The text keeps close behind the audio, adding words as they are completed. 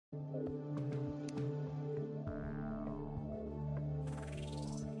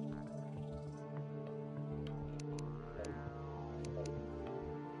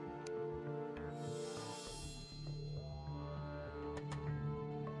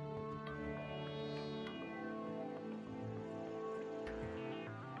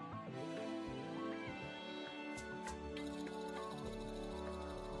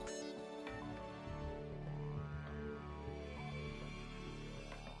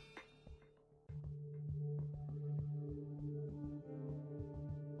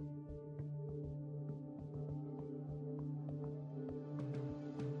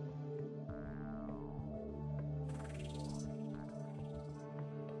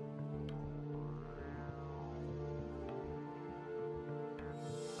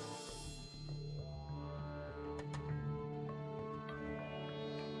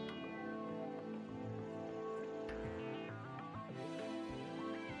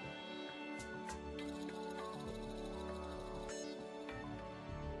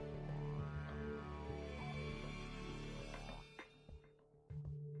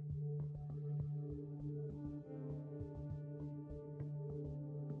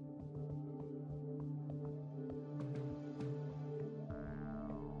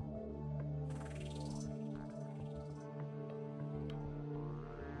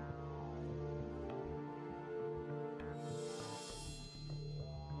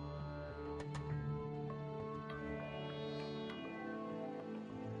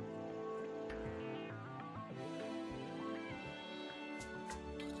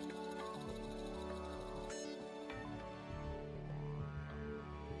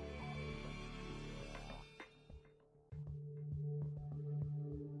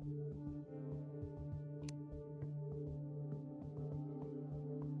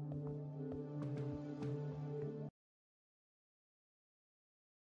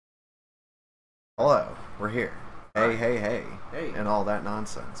Hello, we're here. Hey, Hi. hey, hey, Hey. and all that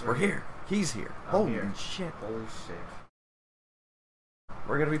nonsense. We're here. He's here. I'm Holy here. shit. Holy shit.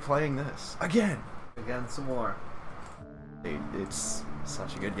 We're gonna be playing this. Again! Again, some more. Dude, it's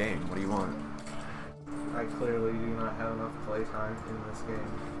such a good game. What do you want? I clearly do not have enough playtime in this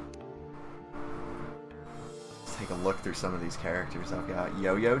game. Let's take a look through some of these characters. I've got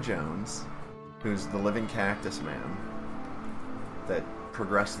Yo-Yo Jones, who's the living cactus man that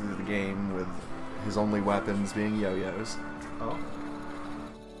progressed through the game with his only weapons being yo-yos. Oh.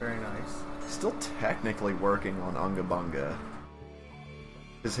 Very nice. Still technically working on Unga Bunga.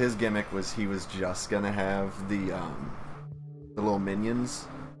 Because his gimmick was he was just gonna have the little minions.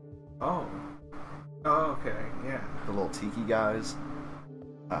 Oh. Oh, okay, yeah. The little tiki guys.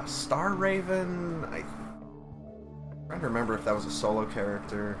 Star Raven, I'm trying to remember if that was a solo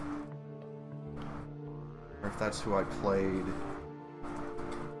character. Or if that's who I played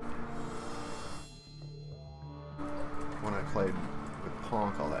when I played with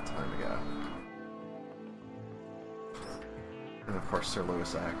Ponk all that time ago. And of course Sir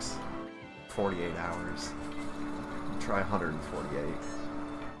Lewis X. 48 hours. Try 148.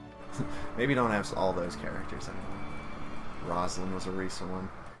 Maybe don't have all those characters anymore. Rosalind was a recent one.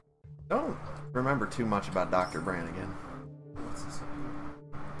 Don't remember too much about Dr. Brannigan. What's this?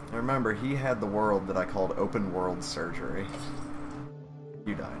 I remember he had the world that I called open world surgery.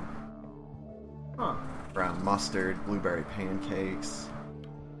 You died. Huh. Brown mustard, blueberry pancakes.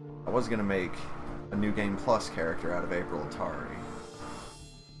 I was gonna make a New Game Plus character out of April Atari.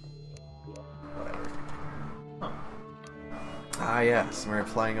 Whatever. Huh. Ah yes, we were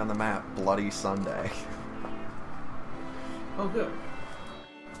playing on the map Bloody Sunday. Oh, good.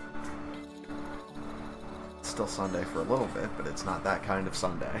 It's still Sunday for a little bit, but it's not that kind of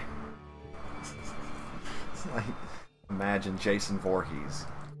Sunday. It's like, imagine Jason Voorhees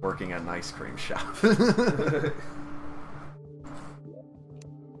working at an ice cream shop.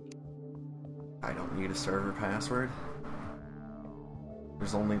 I don't need a server password.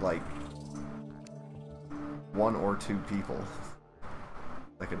 There's only like 1 or 2 people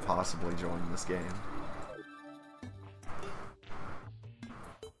that could possibly join this game.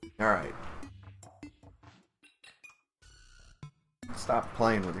 Alright. Stop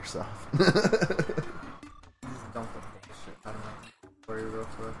playing with yourself. Just dump the bullshit out of my story real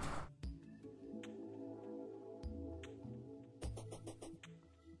quick.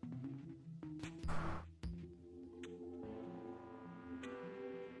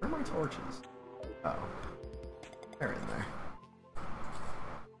 Where are my torches? Oh. They're in there.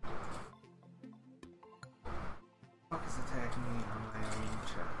 Fuck is attacking me on my own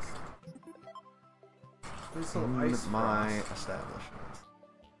chest? This little In ice my frost. establishment.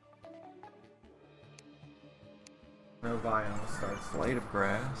 No biome starts Blade of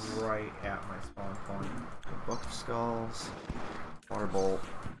Grass. right at my spawn point. The Book of Skulls. Water Bolt.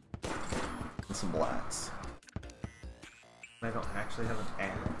 And some blats. I don't actually have an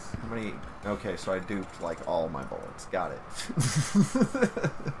axe. How many? Okay, so I duped like all my bullets. Got it.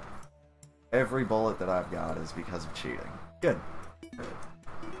 Every bullet that I've got is because of cheating. Good.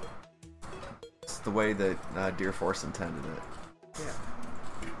 It's the way that Deer Force intended it. Yeah.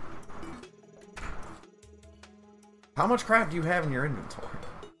 How much crap do you have in your inventory?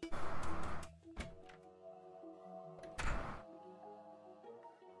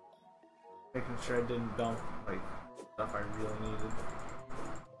 Making sure I didn't dump like stuff I really needed.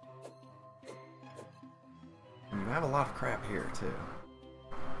 You have a lot of crap here too.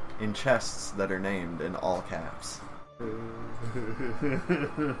 In chests that are named in all caps.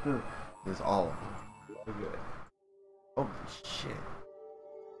 There's all of them. Okay. Holy shit.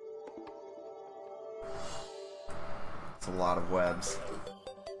 It's a lot of webs.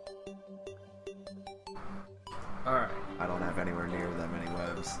 Alright. I don't have anywhere near that many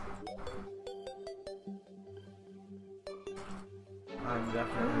webs. I'm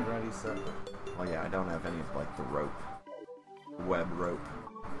definitely ready, sir. Well, yeah, I don't have any of like the rope. Web rope.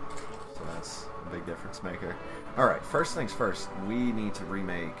 So that's a big difference maker. Alright, first things first, we need to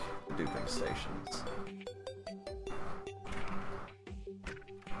remake the duping stations.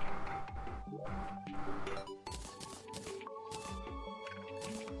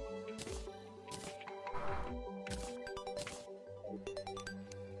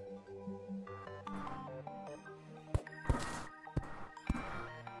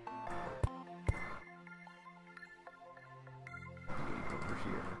 Over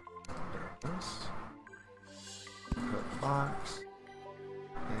here. This. Put box.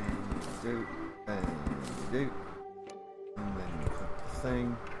 And you do. And you do. And then you put the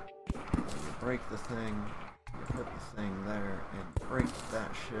thing. And you break the thing. You put the thing there and break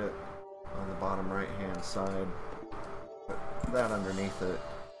that shit on the bottom right hand side. Put that underneath it.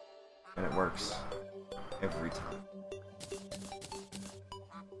 And it works every time.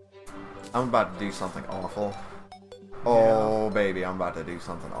 I'm about to do something awful. Oh, baby, I'm about to do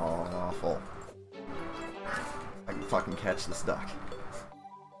something awful. I can fucking catch this duck.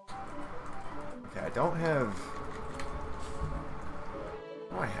 Okay, I don't have...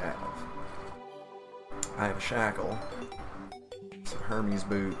 What do I have? I have a shackle, some Hermes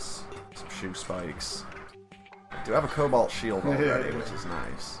boots, some shoe spikes. I do have a cobalt shield already, which is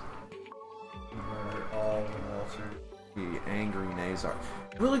nice. We're all vultures. The angry Nazar.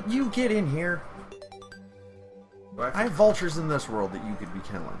 Will you get in here? I have Do vultures in this world that you could be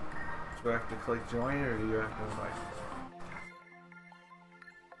killing. I have to click join or do you have to invite?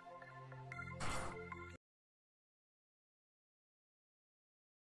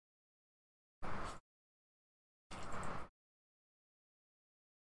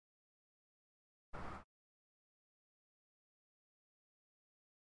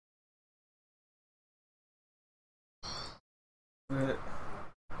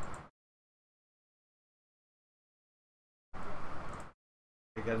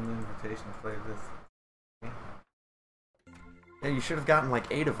 I got an invitation to play this. Yeah, you should have gotten like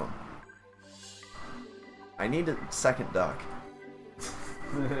 8 of them. I need a second duck.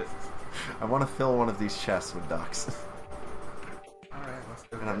 I want to fill one of these chests with ducks. Alright, let's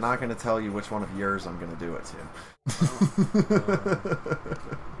go. And I'm not going to tell you which one of yours I'm going to do it to.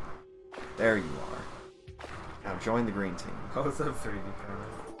 There you are. Now join the green team. Oh, what's up, 3D camera?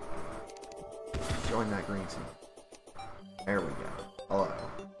 Join that green team. There we go. Hello.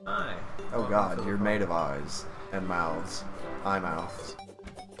 Hi. Oh god, you're made of eyes and mouths. Eye mouths.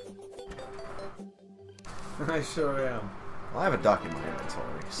 I sure am. Well, I have a duck in my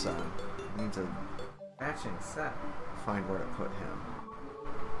inventory, so I need to Matching set. find where to put him.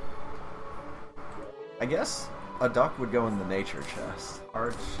 I guess a duck would go in the nature chest.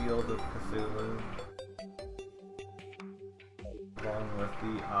 Hard Shield of Cthulhu. Along with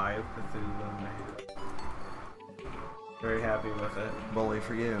the Eye of Cthulhu made. Very happy with it. Bully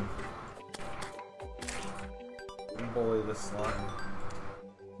for you. And bully the slime.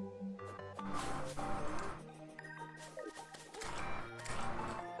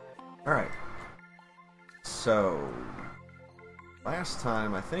 Alright. So last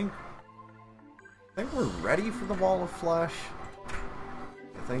time I think we're ready for the Wall of Flesh.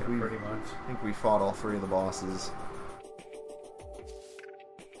 I think Yeah, pretty much. I think we fought all 3 of the bosses.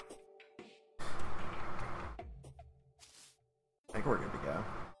 I think we're good to go.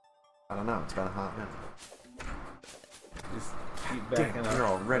 I don't know, it's been a hot minute. Just keep Damn, backing up. you're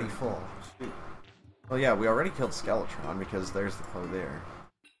already full. Shoot. Well, yeah, we already killed Skeletron because there's the clue there.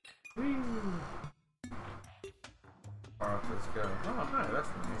 Whee! go. Oh, hi, that's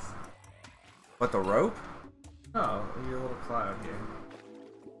nice. What, the rope? Oh, your little cloud here.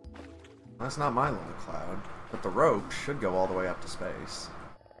 That's not my little cloud. But the rope should go all the way up to space.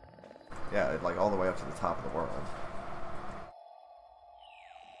 Yeah, like all the way up to the top of the world.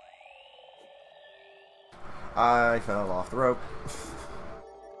 I fell off the rope.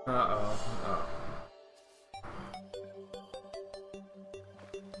 Uh-oh. Oh.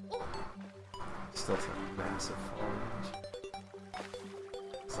 Still took massive fall damage.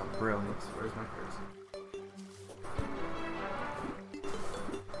 So brilliant. Where's my cursor?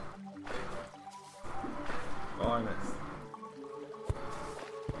 Oh, I missed.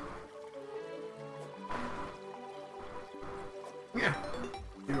 Yeah.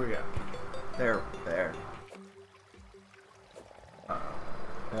 Here we go. There.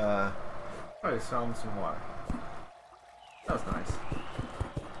 Uh-oh. I just found some water. That was nice.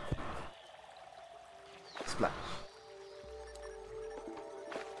 Splash.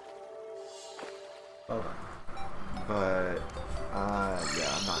 Well done. But,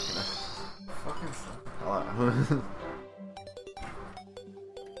 yeah, I'm not gonna. Fucking stuff. Hello.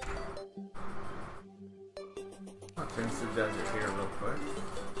 I'll finish the desert here real quick.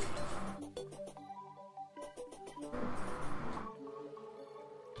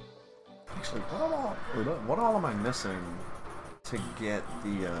 Actually, what all am I missing to get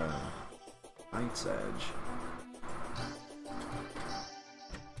the, Knight's Edge?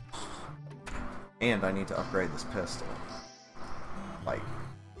 And I need to upgrade this pistol. Like,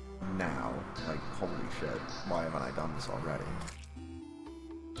 now. Like, holy shit. Why haven't I done this already?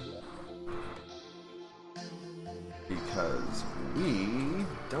 Because we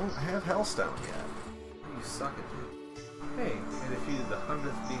don't have Hellstone yet. You suck at it. Hey, I defeated the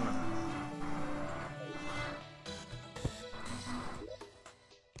 100th demon.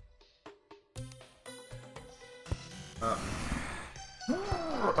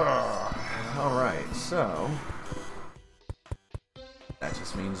 Alright, so that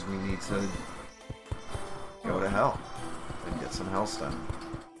just means we need to go to hell and get some Hellstone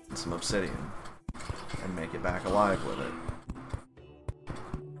and some obsidian and make it back alive with it.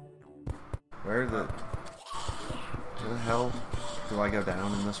 Where the hell do I go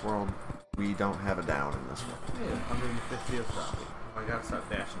down in this world? We don't have a down in this world. Yeah, 150th copy. Oh, I gotta start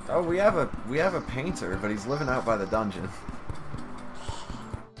dashing. Oh, we have a painter, but he's living out by the dungeon.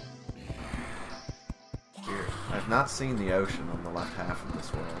 Weird. I've not seen the ocean on the left half of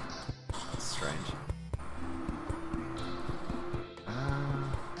this world. That's strange.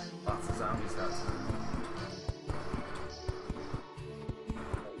 Lots of zombies outside.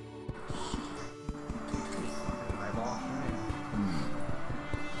 Eyeball.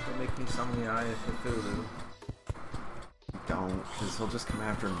 Don't make me summon the Eye of Cthulhu. Don't, because he'll just come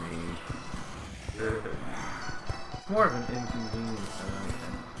after me. It's more of an inconvenience than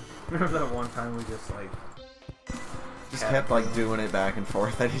anything. Remember that one time we just like Kept like doing it back and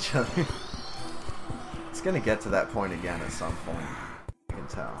forth at each other. It's gonna get to that point again at some point. I can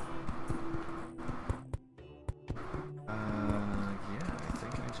tell. Yeah, I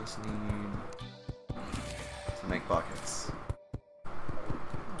think I just need to make buckets.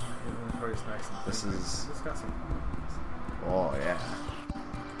 Inventory's nice and This thick. is. It's got some. Oh yeah.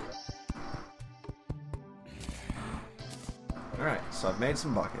 Alright, so I've made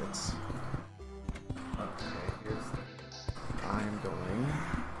some buckets. Okay, here's. I am going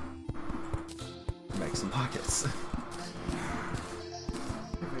to make some buckets.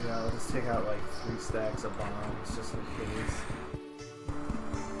 Yeah, I'll just take out like 3 stacks of bombs just in case.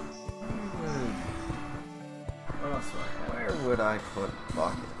 What else do I have? Where would I put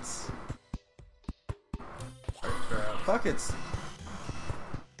buckets? Dark traps. Buckets!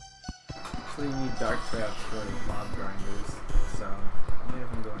 Actually, you need dark traps for mob grinders, so how many of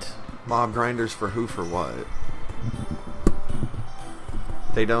them do I have? Mob grinders for who, for what?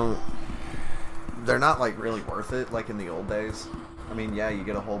 They don't... They're not, like, really worth it, like in the old days. I mean, yeah, you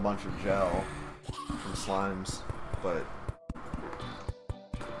get a whole bunch of gel from slimes, but...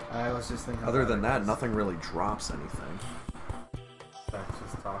 I was just thinking. Other than that, nothing really drops anything. That's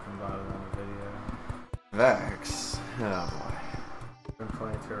just talking about it on the video. Vex. Oh boy. Been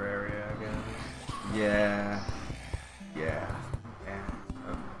playing Terraria again. Yeah. Yeah.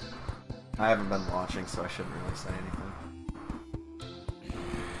 I haven't been watching, so I shouldn't really say anything.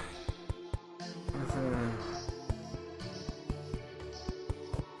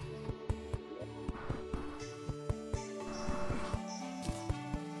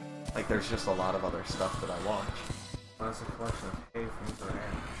 Like, there's just a lot of other stuff that I watch. Well, that's a collection of hay from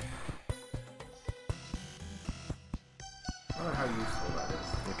Terraria. I wonder how useful that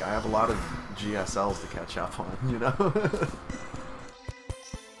is. Like, I have a lot of GSLs to catch up on, you know?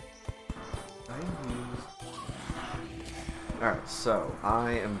 Alright, so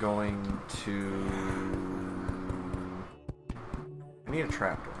I am going to... I need a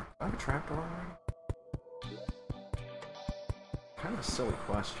trapdoor. Do I have a trapdoor already? Kind of a silly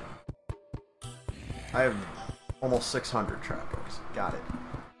question. I have almost 600 trapdoors. Got it.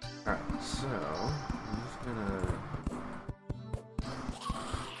 Alright, so I'm just gonna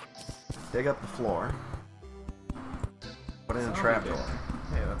dig up the floor, put in a trapdoor.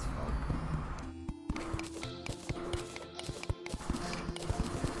 Hey, that's fun.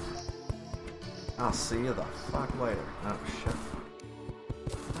 I'll see you the fuck later. Oh shit.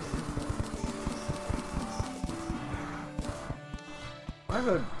 Do I have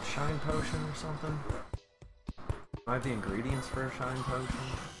a shine potion or something? Do I have the ingredients for a shine potion?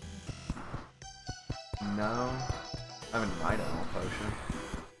 No. I have a night owl potion.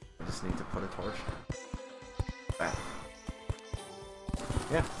 I just need to put a torch in. Bam.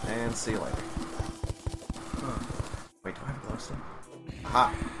 Yeah, and see you later. Huh. Wait, do I have a glow stick?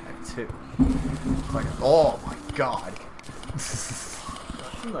 Aha! I have two. Like, oh my god! That's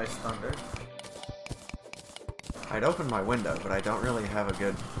some nice thunder. I'd open my window, but I don't really have a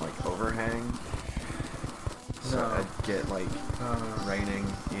good, like, overhang. So No. I'd get, like, raining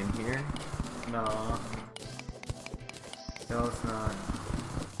in here. No. No, it's not.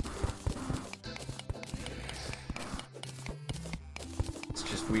 It's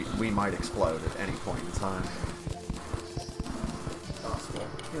just we might explode at any point in time. Possible.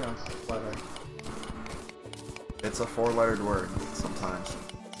 You know, weather. It's a four-lettered word sometimes.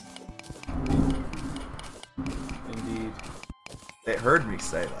 Indeed. It heard me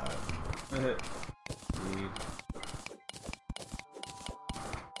say that. Indeed.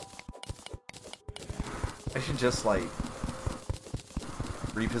 I should just, like,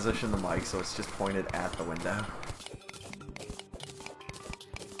 reposition the mic so it's just pointed at the window.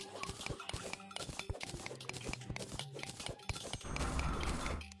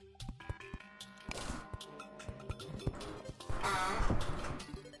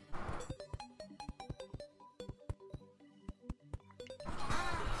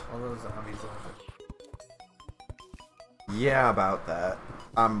 All those zombies over. Yeah, about that.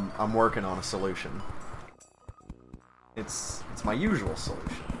 I'm working on a solution. It's my usual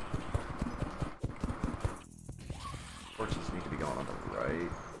solution. Torches need to be going on the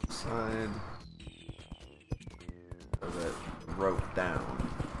right side. So that rope down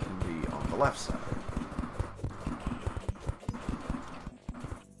can be on the left side.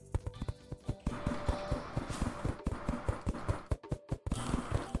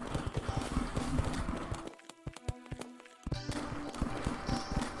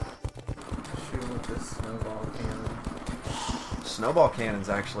 Shoot with this snowball cannon. Snowball cannon's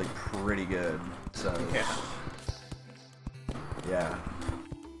actually pretty good, so Yeah. yeah.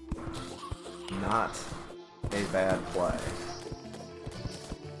 Not a bad play.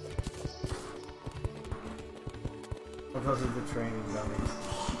 Well, those are the training dummies.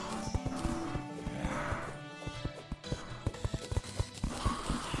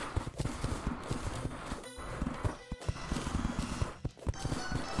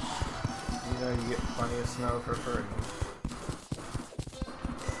 You know, you get plenty of snow for free.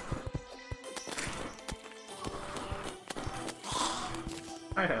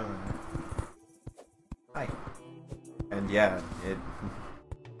 I don't know. Hi. And yeah,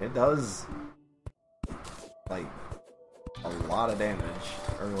 it does like a lot of damage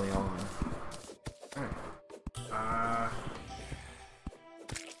early on. Alright.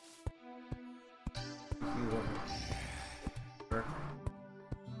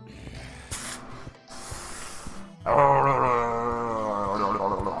 I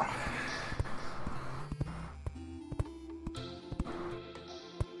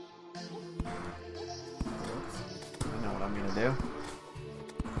know what I'm gonna do.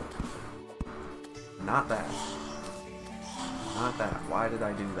 Not that. Not that. Why did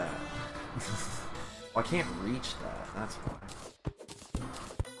I do that? Well, I can't reach that. That's why.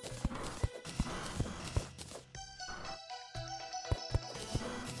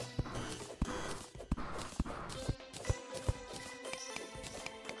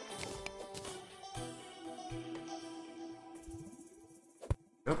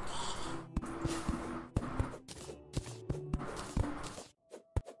 Nope.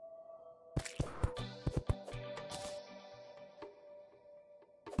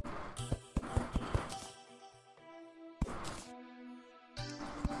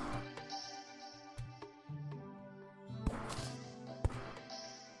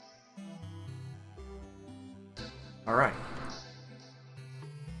 Alright.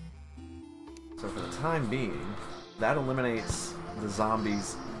 So for the time being, that eliminates the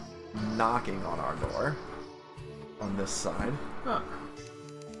zombies knocking on our door on this side. Huh.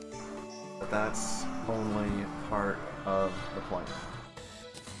 But that's only part of the plan.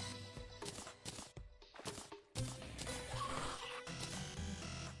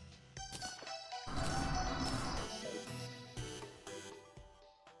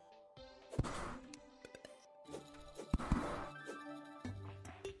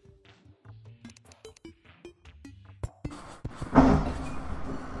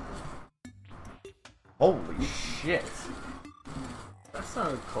 Holy shit. That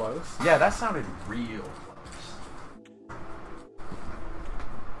sounded close. Yeah, that sounded real close.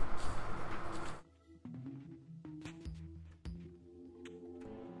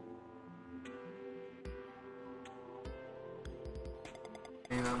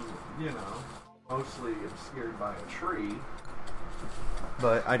 And I'm, mostly obscured by a tree.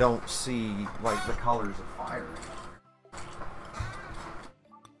 But I don't see, like, the colors of fire.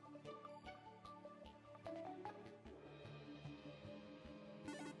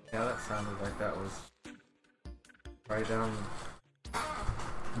 Yeah, that sounded like that was right down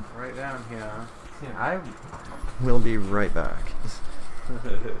here. Yeah, I will be right back.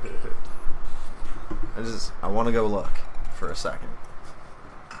 I want to go look for a second.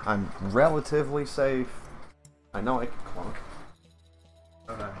 I'm relatively safe. I know I can clunk.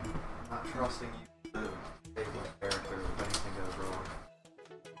 Okay. I'm not trusting you to save my character if anything goes wrong.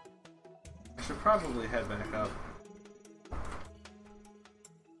 I should probably head back up.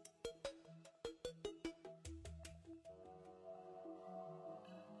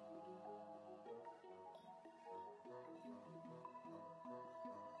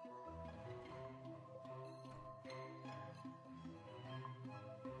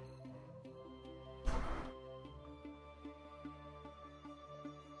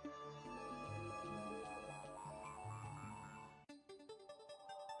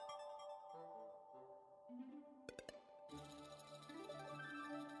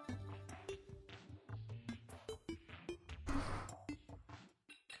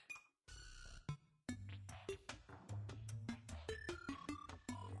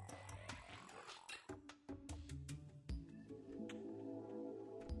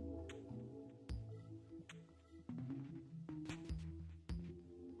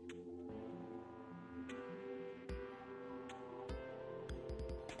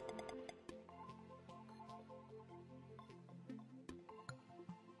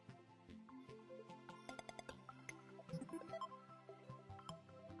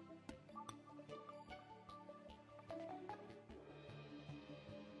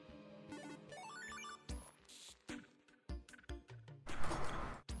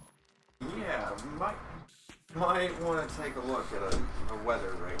 Yeah, might want to take a look at a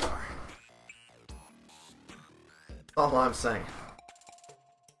weather radar. All I'm saying.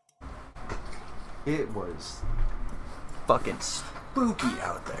 It was fucking spooky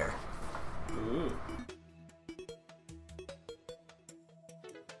out there. Ooh.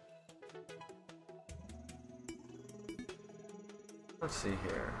 Let's see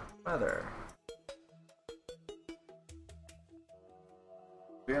here. Weather.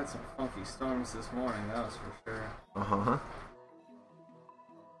 We had some funky storms this morning, that was for sure. Uh-huh.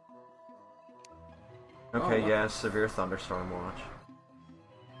 Okay, Oh, yeah, severe thunderstorm watch.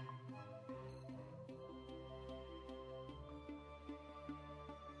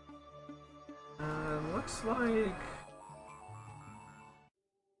 Looks like...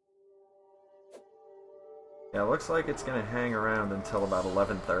 Yeah, looks like it's gonna hang around until about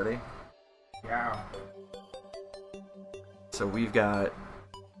 11:30. Yeah. So we've got...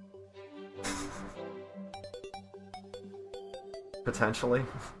 potentially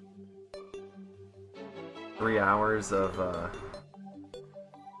 3 hours of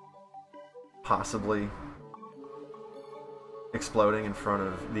possibly exploding in front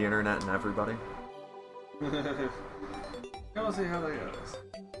of the internet and everybody. We'll see how that goes.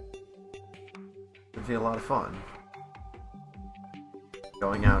 It'd be a lot of fun.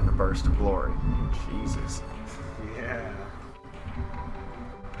 Going out in a burst of glory. Jesus. Yeah.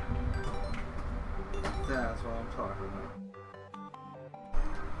 That's what I'm talking about.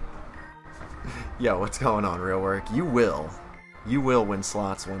 Yo, what's going on, Real Work? You will win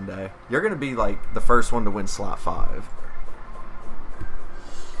slots one day. You're gonna be like the first one to win slot 5.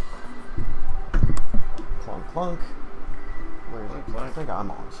 Clunk clunk. Where is it? I think I'm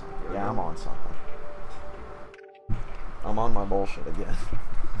on something. Yeah, I'm on something. I'm on my bullshit again.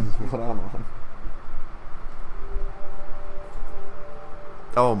 This is what I'm on.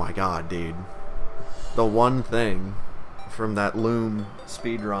 Oh my god, dude. The one thing from that Loom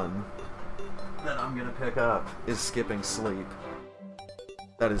speedrun that I'm gonna pick up is skipping sleep.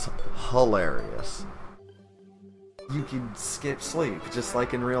 That is hilarious. You can skip sleep, just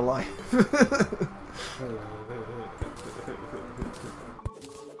like in real life.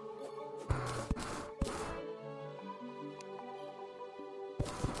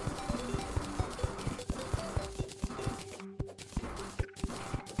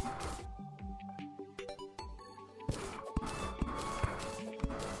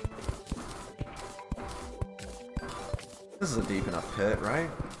 This is a deep enough pit, right?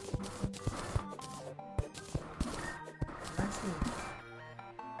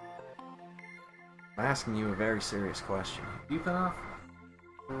 I'm asking you a very serious question. Deep enough?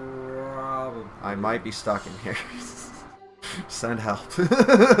 Probably. I might be stuck in here. Send help.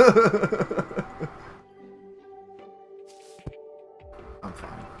 I'm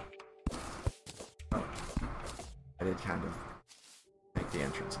fine. Oh. I did kind of make the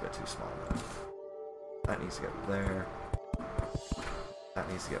entrance a bit too small though. That needs to get there. That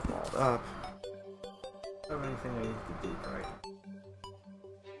needs to get walled up. I don't have anything I need to do, right?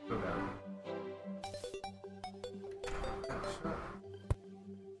 Go down.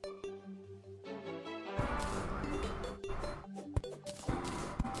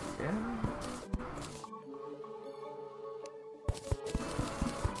 Yeah.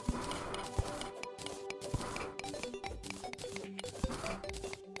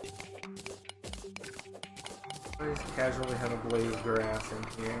 I just casually have a blade of grass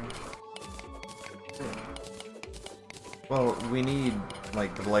in here. Well, we need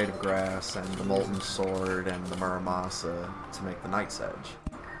like the blade of grass and the molten sword and the muramasa to make the knight's edge.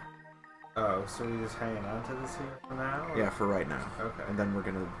 Oh, so we're just hanging on to this here for now? Or? Yeah, for right now. Okay. And then we're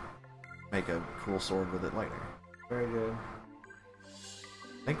gonna make a cool sword with it later. Very good.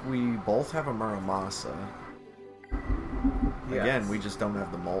 I think we both have a muramasa. Yes. Again, we just don't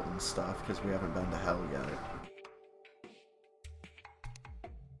have the molten stuff because we haven't been to hell yet.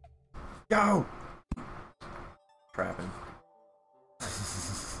 Go! Trapping.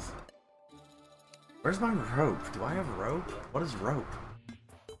 Where's my rope? Do I have rope? What is rope?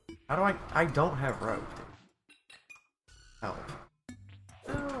 How do I don't have rope. Help.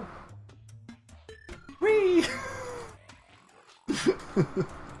 No. Whee!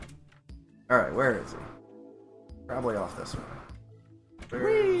 Alright, where is he? Probably off this way.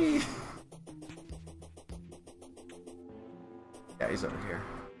 Whee! Yeah, he's over here.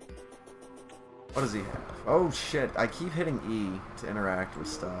 What does he have? Oh shit, I keep hitting E to interact with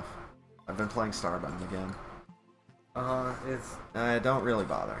stuff. I've been playing Starbound again. It's... Don't really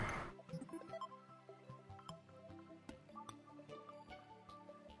bother.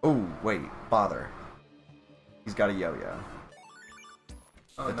 Oh, wait, bother. He's got a yo-yo.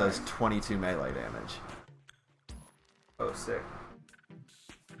 Oh, That nice. does 22 melee damage. Oh, sick.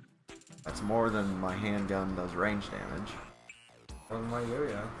 That's more than my handgun does range damage. On my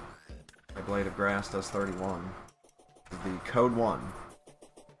yo-yo. My blade of grass does 31. The code 1.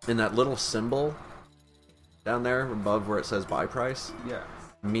 In that little symbol down there above where it says buy price Yes.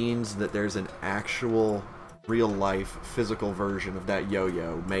 means that there's an actual real life physical version of that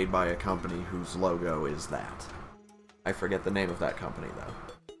yo-yo made by a company whose logo is that. I forget the name of that company though.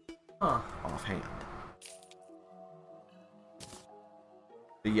 Huh. Offhand.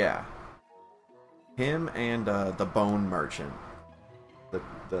 But yeah. Him and the bone merchant.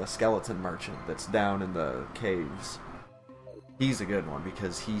 The skeleton merchant that's down in the caves. He's a good one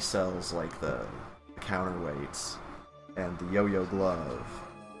because he sells like the counterweights and the yo-yo glove.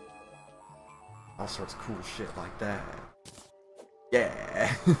 All sorts of cool shit like that.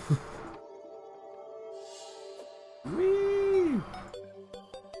 Yeah. Whee!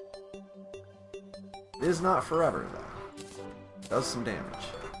 It is not forever though. Does some damage.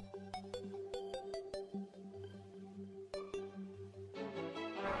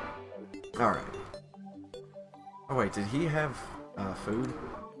 Alright. Oh wait, did he have food?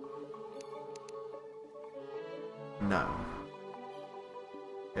 No.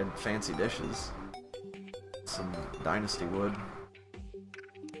 He had fancy dishes. Some dynasty wood.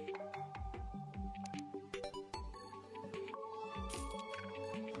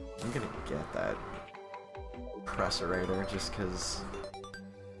 I'm gonna get that pressurator just cause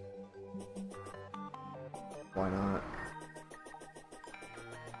why not?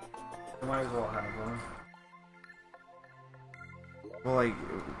 Might as well have one. Well, like,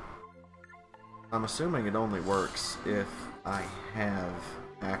 I'm assuming it only works if I have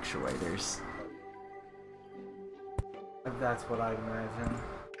actuators. That's what I'd imagine.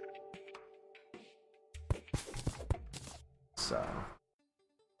 So.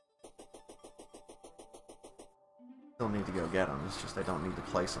 Still need to go get them, it's just I don't need to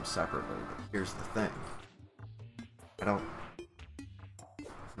place them separately. But here's the thing. I don't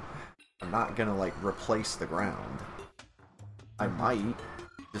not gonna, like, replace the ground. I might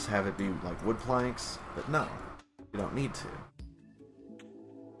just have it be, like, wood planks, but no. You don't need to.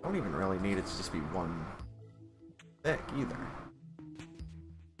 Don't even really need it to just be one thick, either.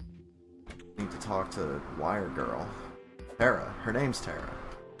 Need to talk to Wire Girl. Tara. Her name's Tara.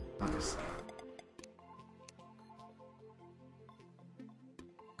 Nice.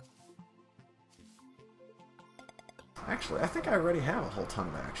 Actually, I think I already have a whole ton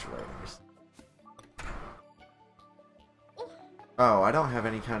of actuators. Oh, I don't have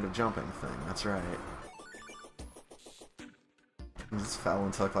any kind of jumping thing, that's right. I just fell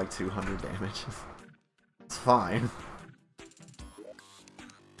and took like 200 damage. It's fine.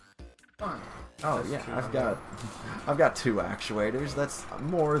 Fine. Oh That's yeah, 200. I've got 2 actuators, that's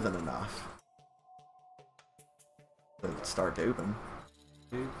more than enough. To start duping.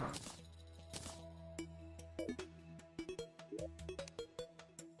 Dude,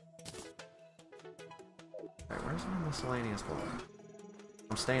 Alright, where's my miscellaneous block?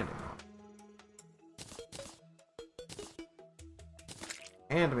 I'm standing on it.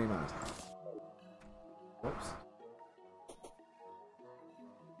 Hand me my top. Whoops.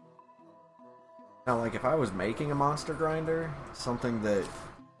 Now, like, if I was making a monster grinder, something that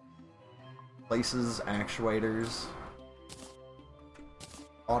places actuators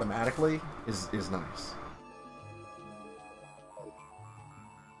automatically is nice.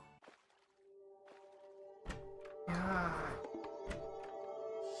 yeah.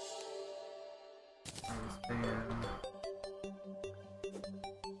 Understand.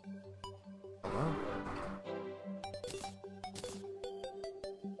 Hello?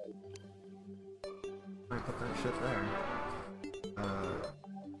 I put that shit there.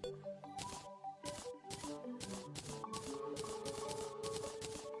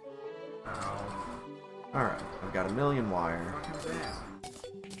 Ow. Alright, I've got a million wire. Fucking bad.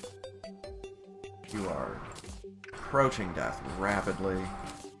 You are approaching death rapidly.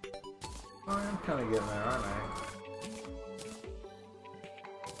 Oh, I'm kind of getting there, aren't I?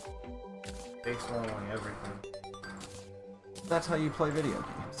 Takes swallowing everything, That's how you play video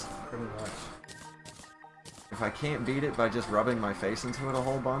games. pretty much. If I can't beat it by just rubbing my face into it a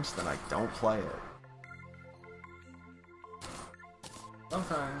whole bunch, then I don't play it.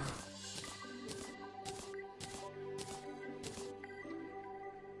 Sometimes.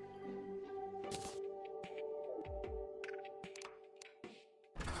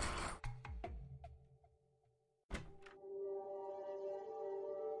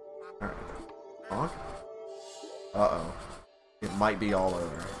 Alright. Honk? Uh-oh. It might be all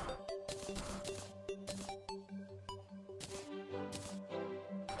over.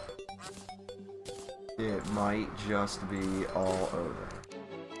 It might just be all over.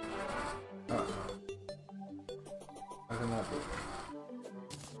 Uh-oh. How can that be?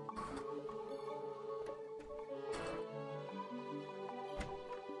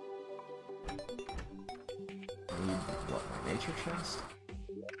 Need, what, my nature chest?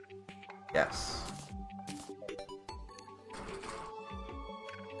 Yes.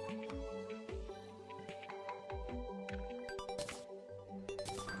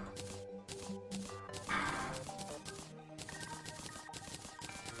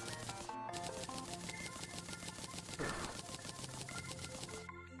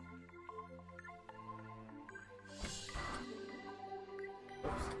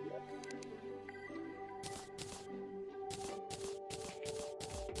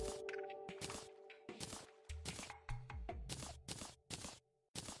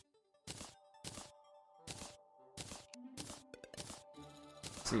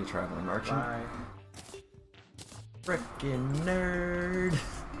 See you, traveling merchant. Bye. Frickin' nerd.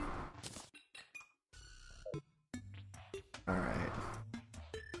 Alright.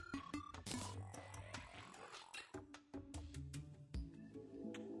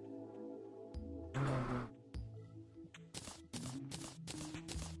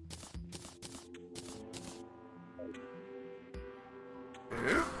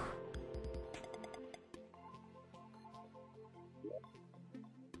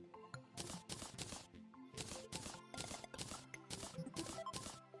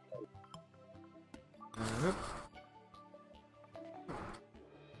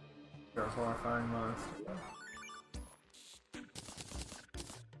 You're a horrifying monster.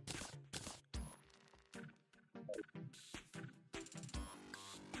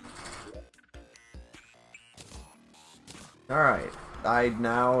 Alright. I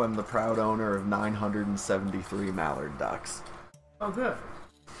now am the proud owner of 973 mallard ducks. Oh, good.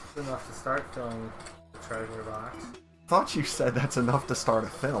 It's enough to start filling the treasure box. Thought you said that's enough to start a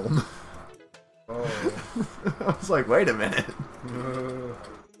film. Oh. I was like, wait a minute.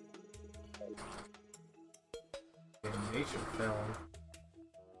 feature film.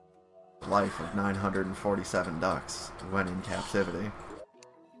 Life of 947 ducks when in captivity.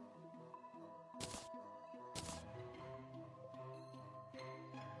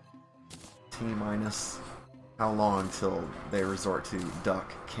 T-minus how long till they resort to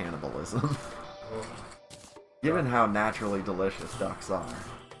duck cannibalism? Oh. Given how naturally delicious ducks are.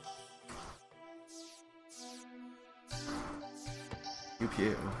 Pew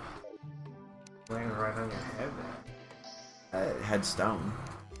pew. Laying right on your head there. Headstone.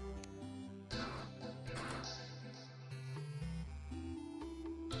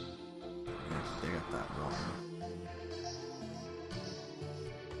 Dig up that wrong.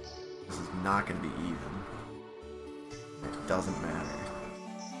 This is not going to be even. It doesn't matter.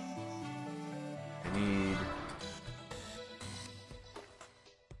 I need...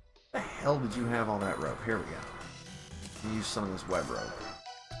 Where the hell did you have all that rope? Here we go. Use some of this web rope.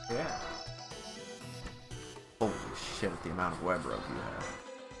 Yeah. Holy shit, the amount of web rope you have.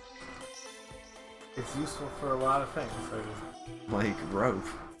 It's useful for a lot of things. So I just Like rope.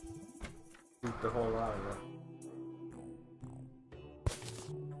 shoot the whole lot of it.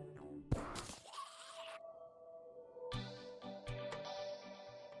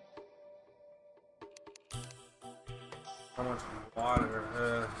 How much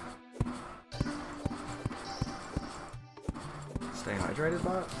water? Stay hydrated,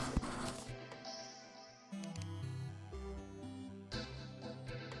 bot?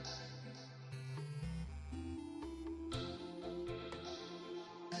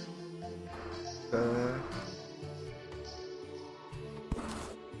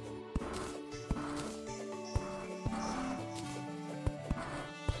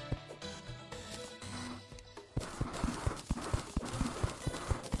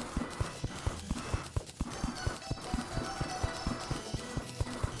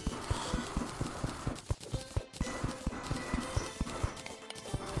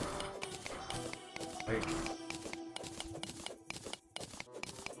 Like,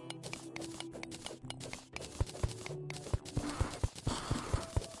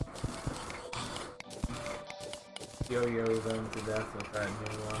 yo-yo them to death with that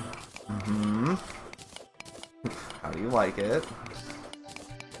new one. How do you like it?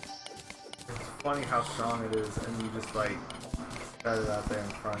 It's funny how strong it is, and you just like spread it out there in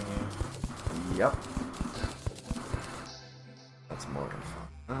front of you. Yep. That's more than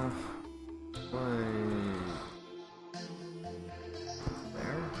fun.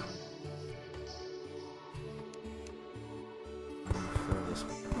 There? Fill this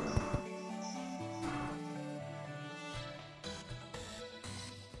one up.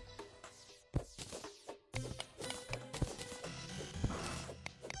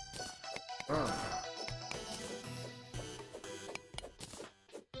 Oh.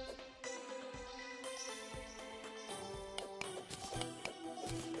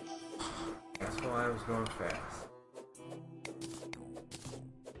 That's why I was going fast.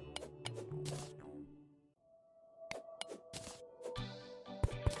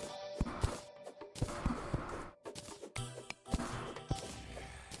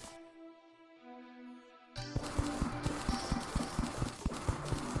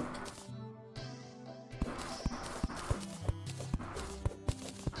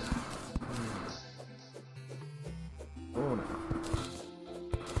 Oh no.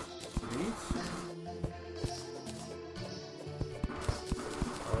 These?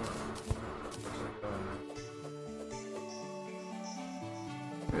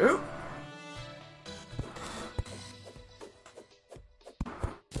 Oop.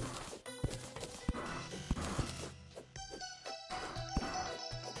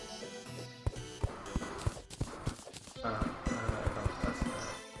 Don't touch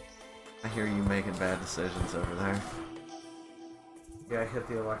that. I hear you making bad decisions over there. Yeah, I hit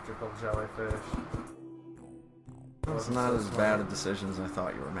the electrical jellyfish. It's Wasn't not so as smart. bad a decisions I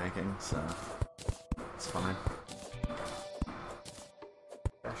thought you were making, so it's fine.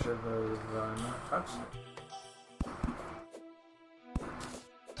 I should have not touched it.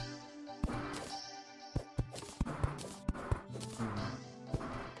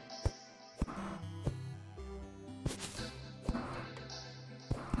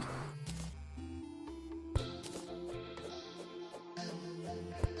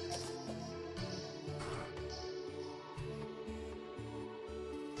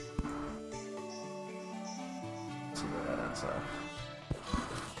 See where that ends up.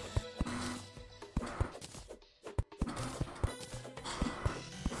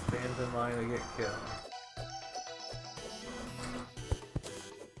 Stand in line to get killed.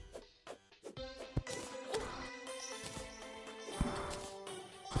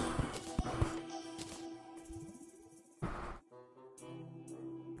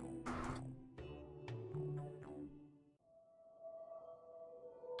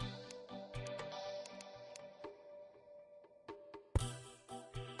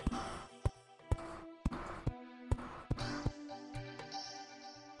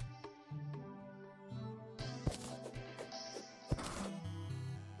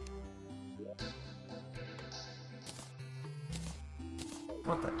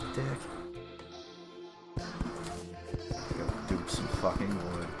 What the dick? Go dupe some fucking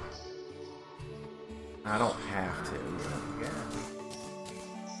wood. I don't have to. Yeah.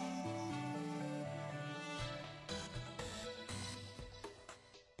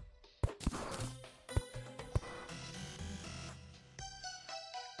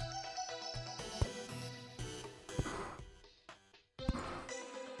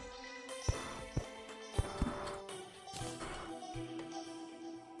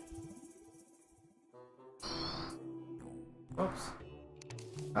 Oops.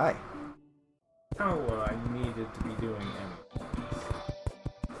 Hi. Know what I needed to be doing anyways.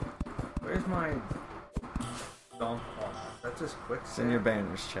 Where's my dump on? That's just quick. It's in your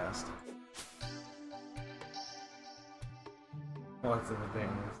banner's chest. What's in the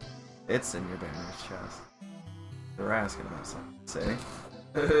banners? It's in your banner's chest. They're asking about something. See?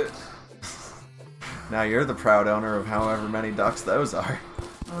 Now you're the proud owner of however many ducks those are.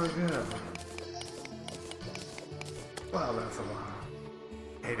 Oh, good. Wow, that's a lot.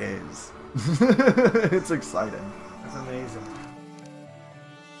 It is. It's exciting. That's amazing.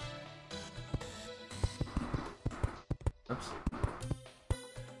 Oops.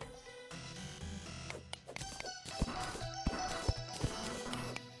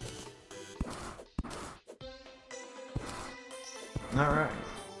 Alright.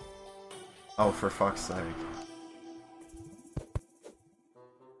 Oh, for fuck's sake.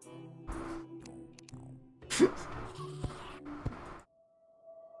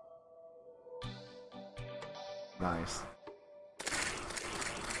 Nice.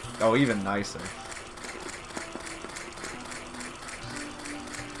 Oh, even nicer.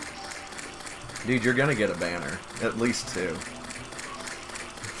 Dude, you're gonna get a banner. At least 2.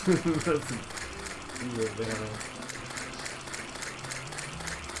 That's a banner.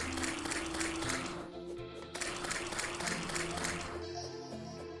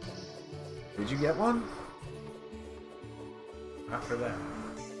 Did you get one? After that.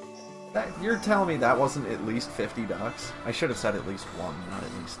 You're telling me that wasn't at least 50 ducks? I should have said at least 1, not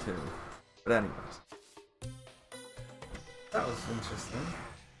at least 2. But anyways. That was interesting.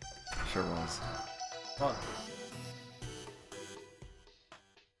 Sure was. Fun.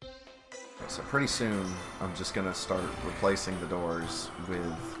 So pretty soon, I'm just gonna start replacing the doors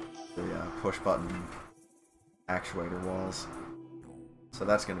with the push button actuator walls. So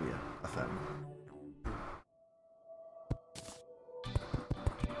that's gonna be a thing.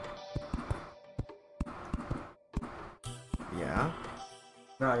 Yeah?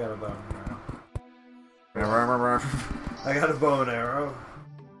 Now I got a bow and arrow. I got a bow and arrow.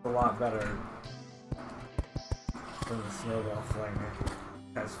 It's a lot better than the snowball flamer.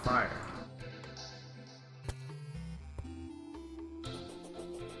 It has fire.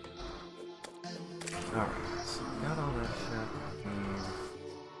 Alright, so we got all that shit.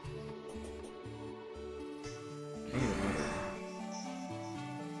 Need another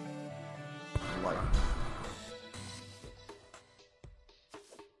light.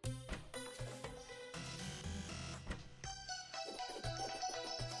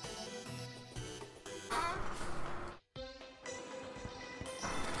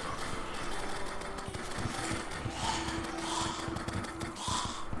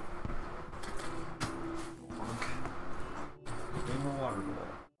 In the water bowl.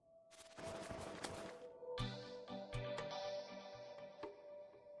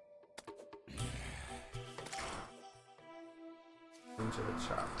 Into the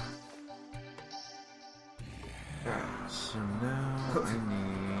chop. Alright, so now I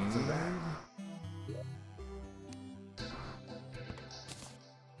need...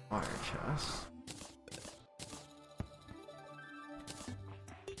 Fire chest.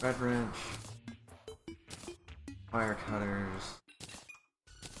 Red wrench. Fire cutters.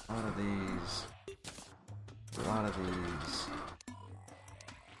 A lot of these. A lot of these.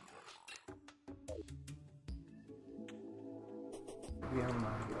 Yeah,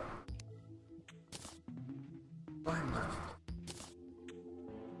 my Why not?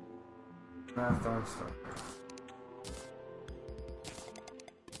 Math on stuff.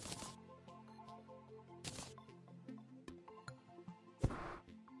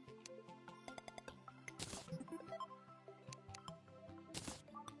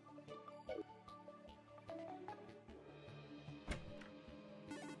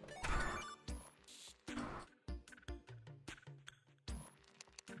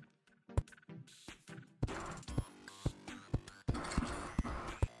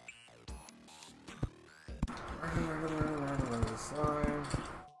 Slime.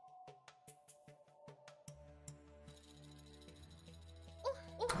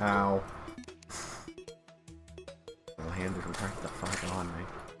 Ow. Well, handed right the fuck on me.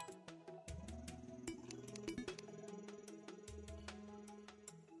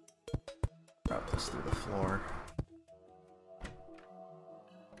 goes through the floor.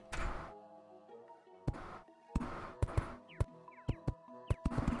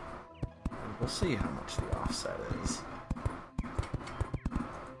 And we'll see how much the offset is.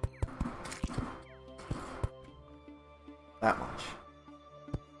 That much.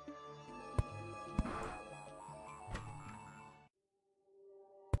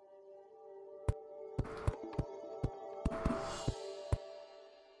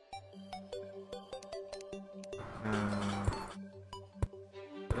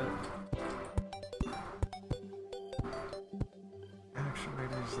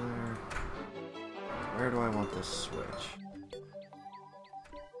 Actuators there. Where do I want this switch?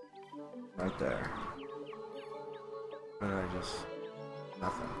 Right there. But I just...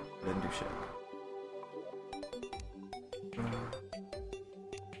 nothing. Didn't do shit.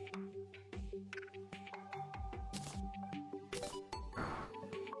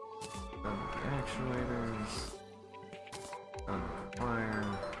 Done with the actuators. Done with the wire.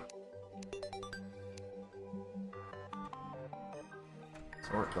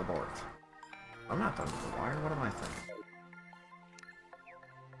 Sort the board. I'm not done with the wire. What am I thinking?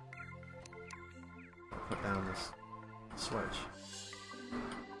 I'll put down this switch.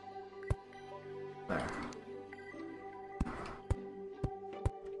 There.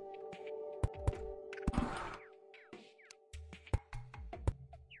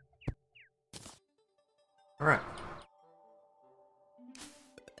 Alright.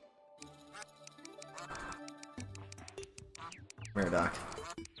 Come here, Doc.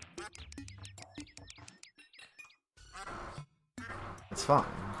 It's fine.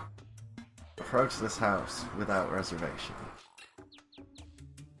 Approach this house without reservation.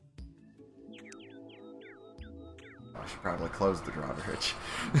 I should probably close the drawbridge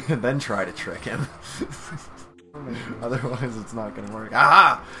and then try to trick him. Otherwise, it's not gonna work.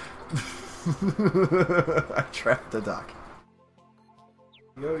 Aha! I trapped the duck.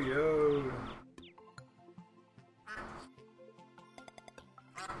 Yo yo.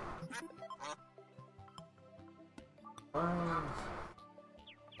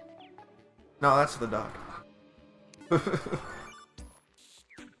 No, that's the duck.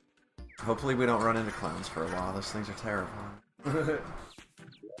 Hopefully we don't run into clowns for a while. Those things are terrifying.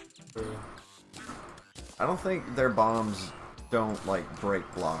 I don't think their bombs don't, like, break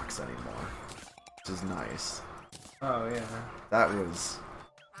blocks anymore. Which is nice. Oh, yeah. That was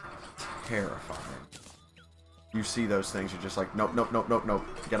terrifying. You see those things, you're just like, nope, nope, nope, nope, nope.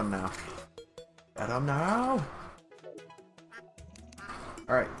 Get them now. Get them now!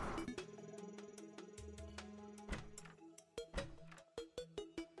 Alright.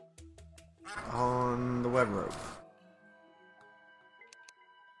 On the web rope.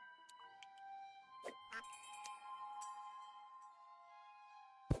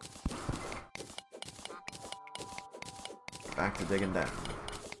 Back to digging down.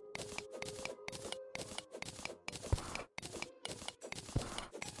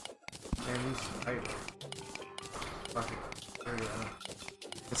 And these spiders. Fuck it. There we go.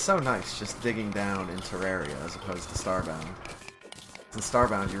 It's so nice just digging down in Terraria as opposed to Starbound. In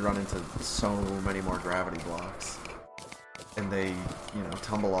Starbound, you run into so many more gravity blocks. And they, you know,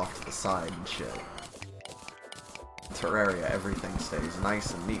 tumble off to the side and shit. In Terraria, everything stays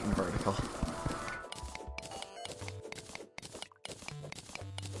nice and neat and vertical.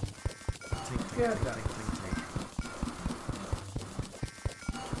 Yeah, that.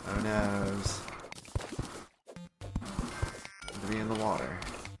 Oh noes. To be in the water.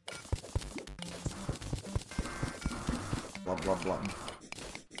 Blub blub blub.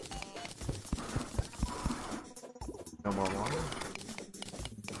 No more water?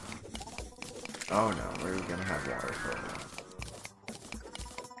 Oh no, we're gonna have water for a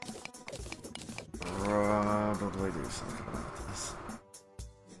while. Probably do something about this.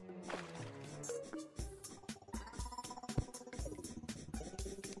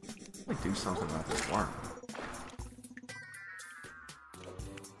 Probably do something about this worm.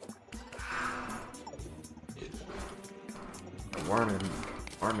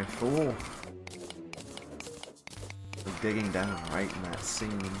 Wormy fool. We're digging down right in that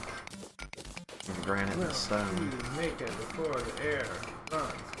seam of granite and stone. Make it before the air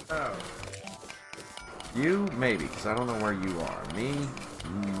runs out. You? Maybe, because I don't know where you are. Me?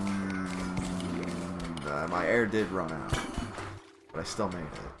 My air did run out. But I still made it.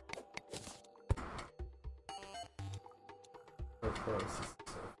 So close.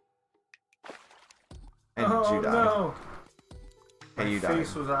 And oh, you died. No. Hey, you My died.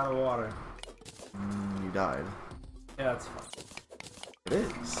 face was out of water. You died. Yeah, that's fine. It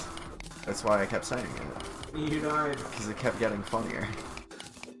is. That's why I kept saying it. You died. Because it kept getting funnier.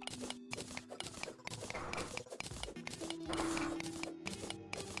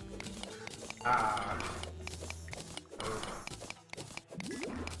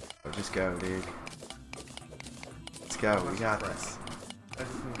 Just go, dude. Let's go, we got this. I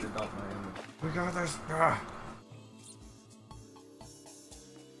just need to dump my image. We got this! Ah.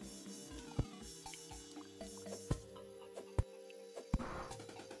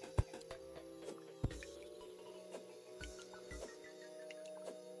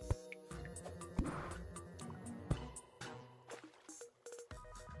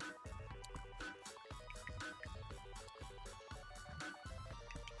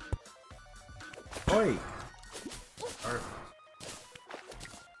 Oi! Alright.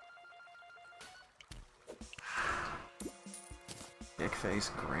 Dick face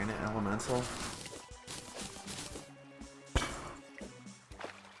granite elemental.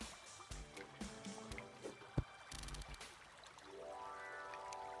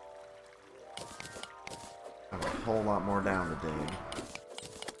 I have a whole lot more down to dig.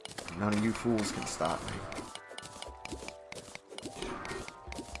 None of you fools can stop me.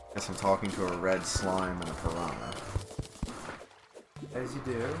 Guess I'm talking to a red slime and a piranha. As you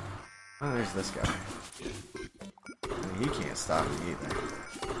do. Oh, there's this guy. And he can't stop me either.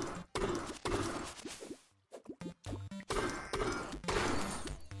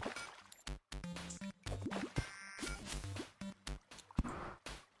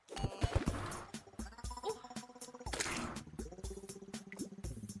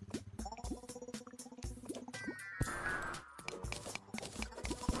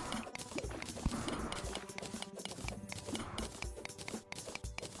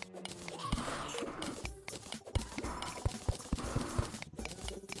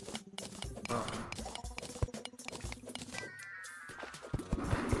 Oh.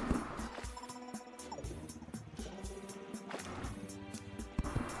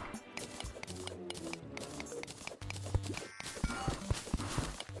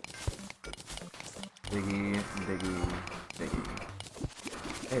 Diggy, diggy, diggy.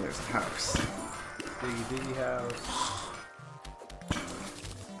 Hey, there's a house. Diggy house.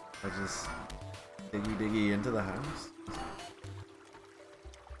 I just diggy into the house.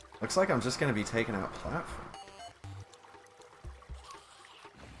 Looks like I'm just gonna be taking out platform.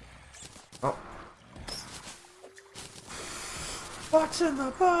 Oh. What's in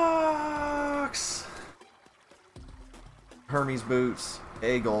the box? Hermes boots,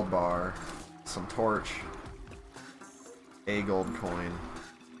 a gold bar, some torch, a gold coin.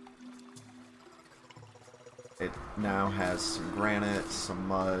 It now has some granite, some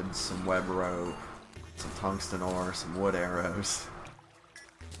mud, some web rope, some tungsten ore, some wood arrows,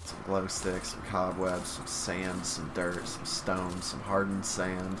 some glow sticks, some cobwebs, some sand, some dirt, some stone, some hardened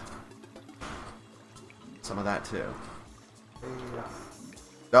sand. Some of that too. Yeah.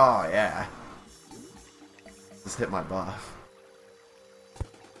 Oh yeah. Just hit my buff.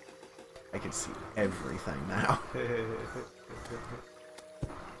 I can see everything now.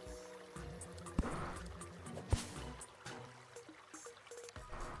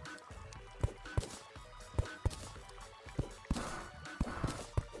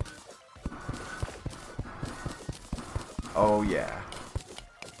 Oh yeah.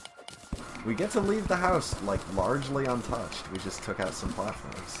 We get to leave the house, like, largely untouched. We just took out some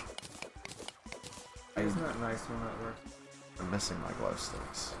platforms. Isn't that nice when that works? I'm missing my glow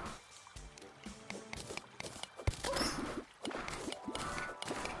sticks.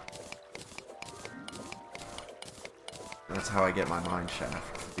 That's how I get my mine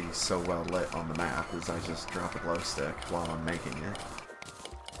shaft to be so well lit on the map, is I just drop a glow stick while I'm making it.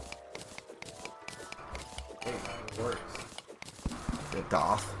 Hey, it works. It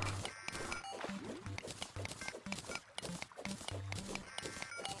doth.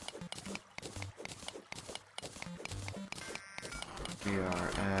 We are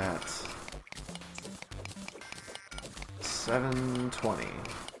at 720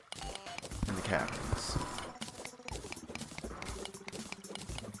 in the caverns.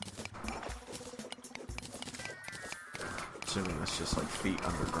 Assuming that's just like feet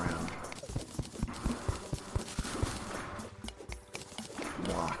underground.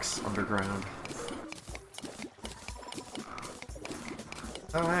 Blocks underground.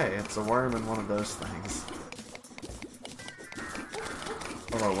 Oh hey, it's a worm in one of those things.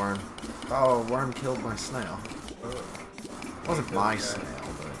 Hello, worm. Oh, worm killed my snail. It wasn't my snail,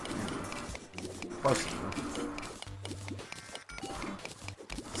 but, you know, close enough.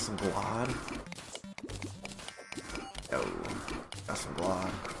 Some glod. Oh, got some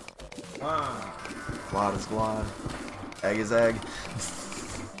glod. Ah. Glod is glod. Egg is egg.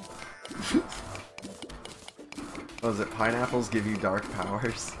 What was it? Pineapples give you dark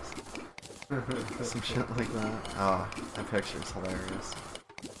powers? Some shit like that. Oh, that picture's hilarious.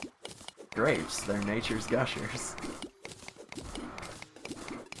 Grapes, they're nature's gushers.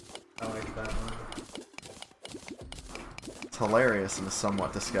 that one. It's hilarious in a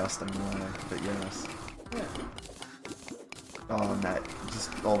somewhat disgusting way, but yes. Yeah. Oh, and that just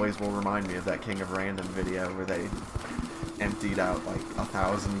always will remind me of that King of Random video where they emptied out like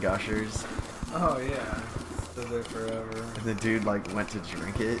 1,000 gushers. Oh yeah, stood there forever. And the dude like went to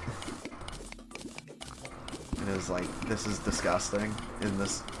drink it. And it was like, this is disgusting in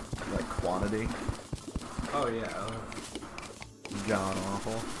this like quantity. Oh yeah. God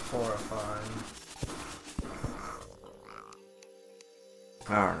awful. Horrifying.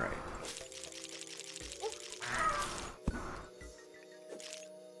 Alright.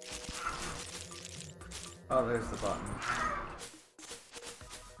 Oh, there's the button.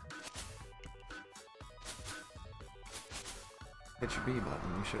 Hit your B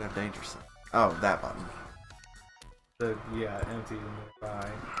button, you should have danger sign. Oh, that button. Yeah, empty and nearby.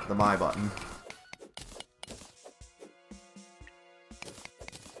 The my button.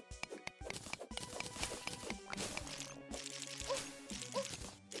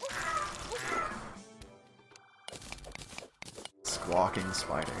 Squawking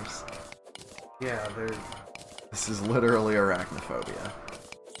spiders. Yeah, there's... This is literally arachnophobia.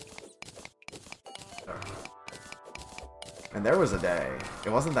 And there was a day,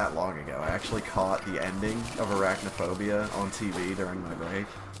 it wasn't that long ago, I actually caught the ending of Arachnophobia on TV during my break.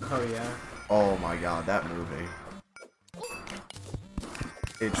 Oh yeah? Oh my god, that movie.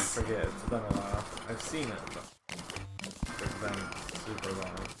 I It's... forget, it's been a while. I've seen it, but it's been super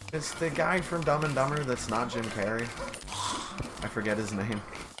long. It's the guy from Dumb and Dumber that's not Jim Carrey. I forget his name.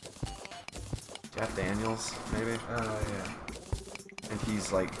 Jeff Daniels, maybe? Oh yeah. And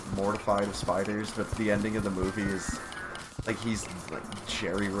he's like mortified of spiders, but the ending of the movie is... Like, he's, like,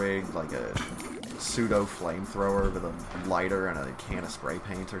 jerry-rigged, like, a pseudo-flamethrower with a lighter and a can of spray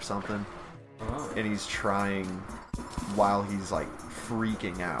paint or something. Oh. And he's trying, while he's, like,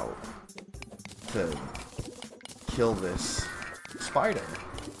 freaking out, to kill this spider.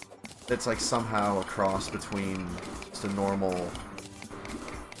 That's, like, somehow a cross between just a normal,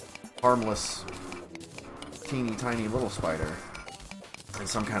 harmless, teeny tiny little spider and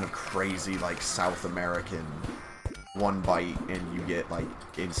some kind of crazy, like, South American... one bite and you get like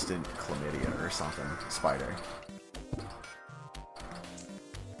instant chlamydia or something spider.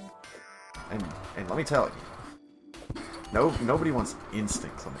 And let me tell you, nobody wants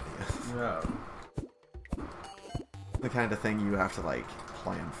instant chlamydia. No. The kind of thing you have to like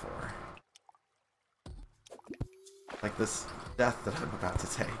plan for. Like this death that I'm about to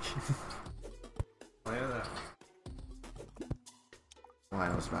take. Plan that. Well,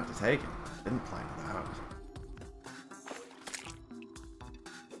 I was about to take it. Didn't plan it out.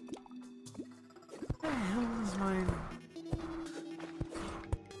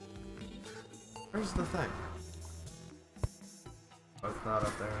 Where's the thing? Oh, it's not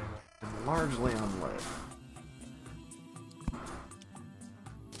up there anymore. And largely unlit.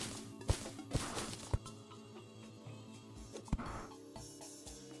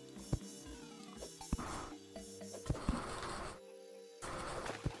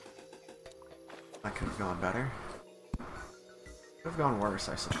 That could have gone better. Could have gone worse,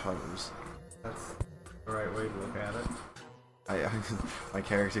 I suppose. That's the right way to look at it. My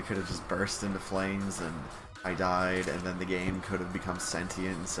character could have just burst into flames and I died, and then the game could have become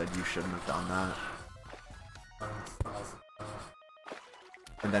sentient and said you shouldn't have done that.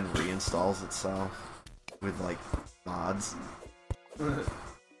 And then reinstalls itself with, like, mods.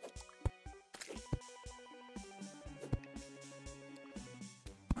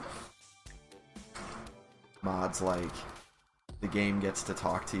 Mods like, the game gets to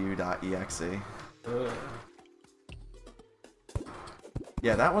talk to you.exe.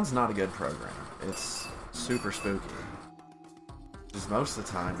 Yeah, that one's not a good program. It's super spooky. Because most of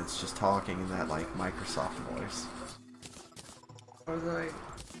the time it's just talking in that, like, Microsoft voice. I was like...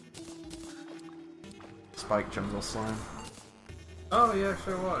 Spike Jungle Slime. Oh yeah,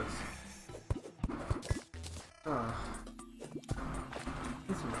 sure was. Oh.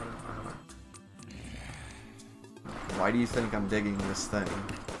 Why do you think I'm digging this thing?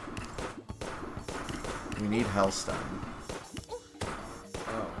 We need Hellstone.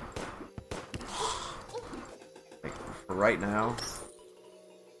 Like, for right now,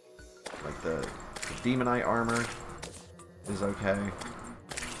 like the Demonite armor is okay.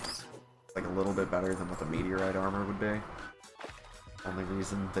 Like a little bit better than what the Meteorite armor would be. Only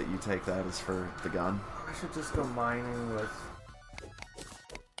reason that you take that is for the gun. I should just go mining with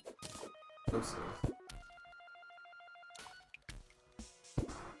explosives.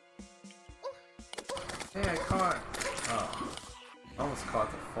 Hey, I caught... Oh. I almost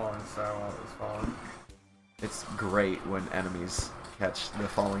caught the falling star while it was falling. It's great when enemies catch the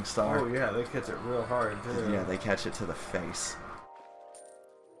falling star. Oh yeah, they catch it real hard too. Yeah, they catch it to the face.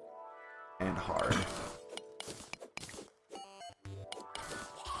 And hard.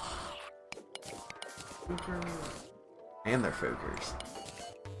 And they're fookers.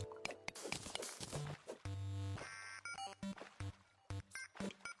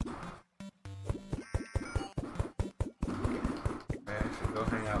 I should go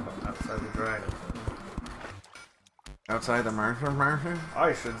hang out outside the dragon. Outside the Murphy?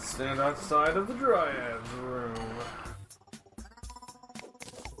 I should stand outside of the Dryad's room.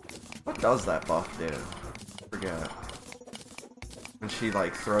 What does that buff do? Forget. When she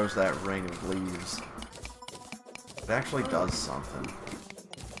like throws that ring of leaves. It actually does something.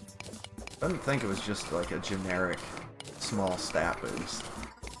 I didn't think it was just like a generic small stat boost.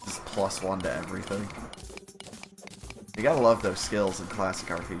 Just +1 to everything. You gotta love those skills in classic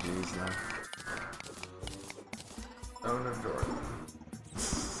RPGs though. Stone of Jordan.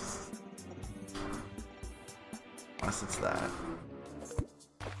 Unless it's that.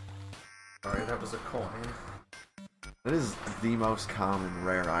 Sorry, that was a coin. It is the most common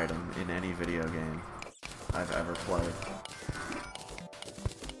rare item in any video game I've ever played.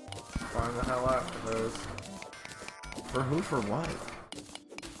 Find the hell out for those. For who, for what?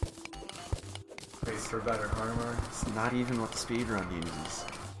 Pay for better armor. It's not even what the speedrun uses.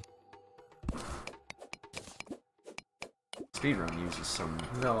 Speedrun uses some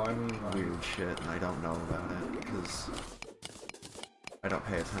No, I mean like... weird shit and I don't know about it because I don't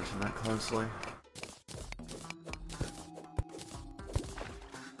pay attention that closely.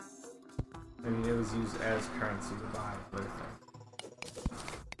 I mean, it was used as currency to buy other things.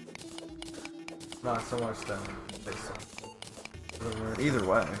 Not so much that they sold. Either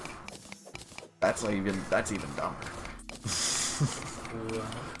way, that's even dumber.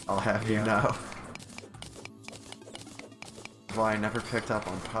 I'll have you know. That's why I never picked up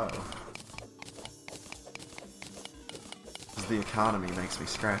on Poe. Because the economy makes me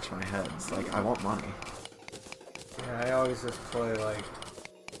scratch my head. It's like, I want money. Yeah, I always just play like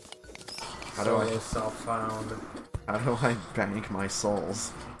How do I solo self-found. How do I bank my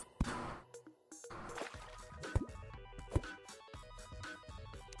souls?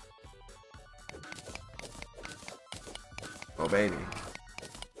 Oh baby.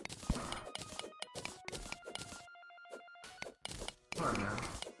 Come on, man.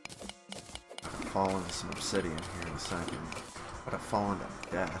 I'll fall into some obsidian here in a second. But I fall into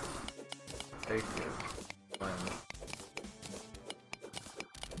death. Take it. Where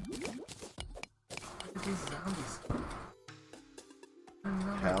did these zombies come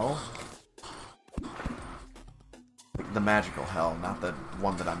from? Hell? The magical hell, not the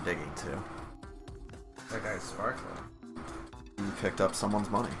one that I'm digging to. That guy's sparkling. You picked up someone's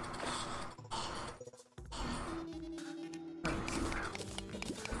money.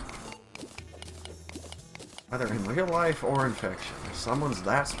 Whether in real life or in fiction, if someone's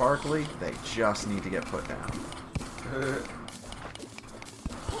that sparkly, they just need to get put down.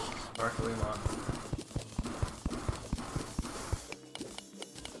 Sparkly monster.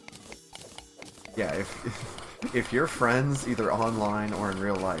 Yeah, if your friends, either online or in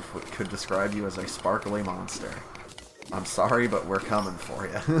real life, could describe you as a sparkly monster, I'm sorry, but we're coming for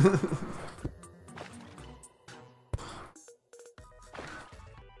you.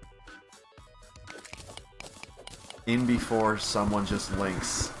 In before someone just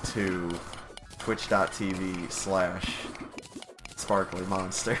links to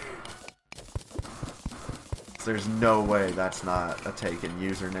twitch.tv/sparklymonster. There's no way that's not a taken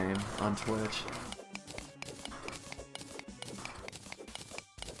username on Twitch.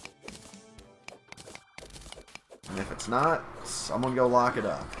 And if it's not, someone go lock it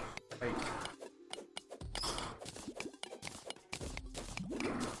up. Hey.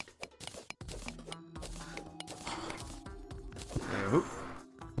 Nope.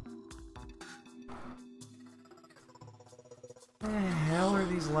 What the hell are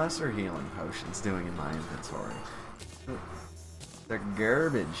these lesser healing potions doing in my inventory? They're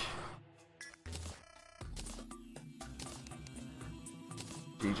garbage.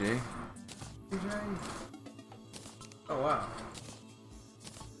 GG. DJ. Oh wow.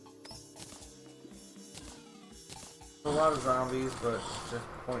 A lot of zombies, but just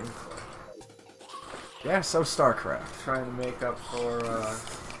point and click. Yeah, so StarCraft. Trying to make up for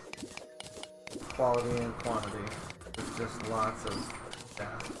quality and quantity. It's just lots of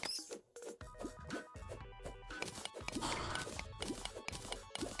death.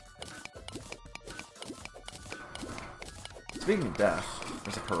 Speaking of death,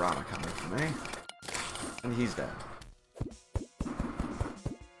 there's a piranha coming for me. And he's dead.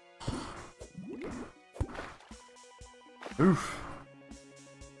 Oof.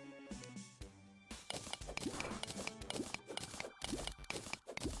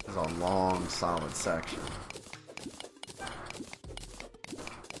 a long, solid section.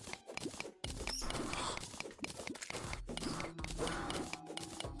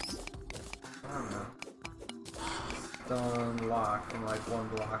 I don't know. Stun lock from like 1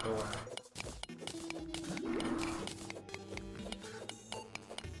 block away.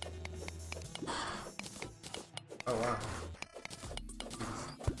 Oh wow.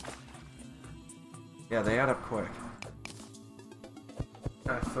 Yeah, they add up quick.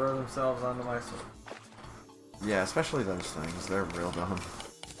 Kind of throw themselves onto my sword. Yeah, especially those things. They're real dumb.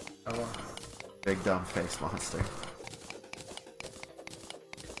 Oh wow. Big dumb face monster.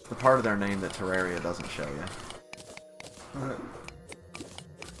 The part of their name that Terraria doesn't show you.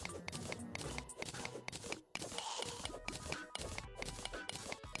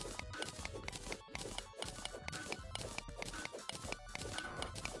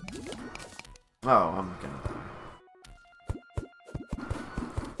 Oh, I'm gonna die.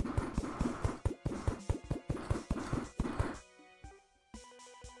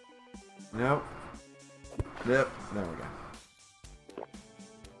 Nope. Yep, there we go.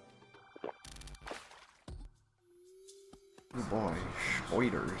 Oh boy,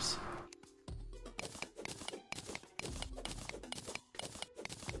 spoiders.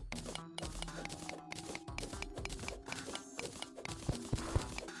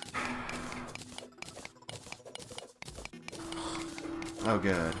 Oh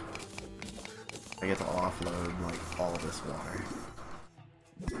good. I get to offload like all this water.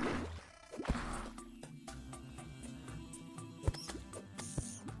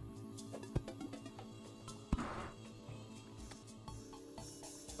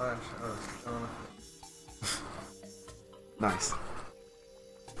 Nice.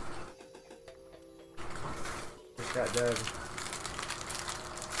 Just got dead.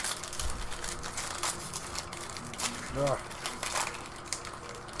 Ugh.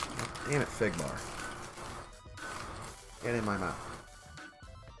 Damn it, Figbar. Get in my mouth.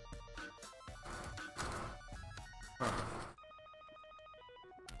 Huh.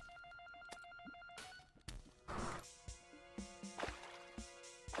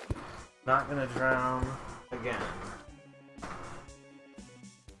 Not gonna drown again.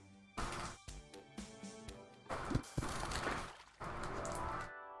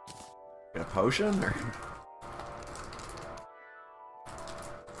 Get a potion or?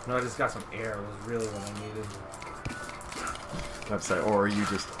 No, I just got some air. It was really what I needed. Let's say, or are you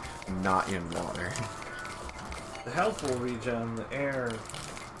just not in water? The health will regen. The air is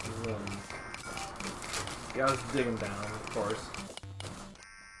yeah, I was digging down, of course.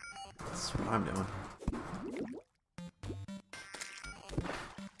 That's what I'm doing.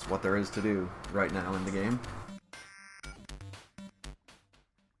 It's what there is to do right now in the game.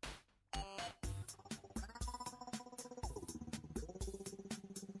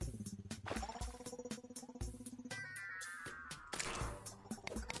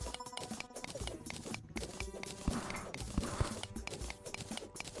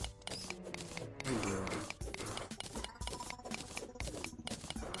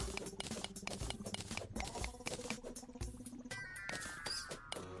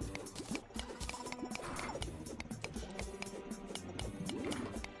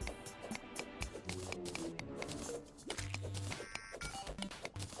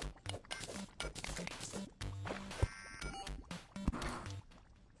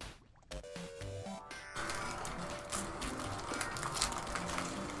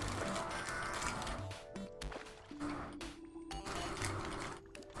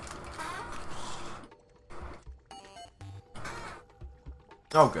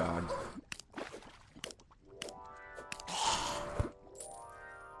 Oh god.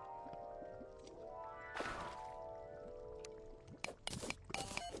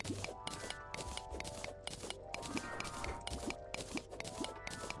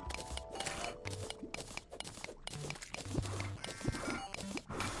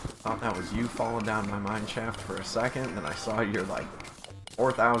 Thought that was you falling down my mine shaft for a second, then I saw you're like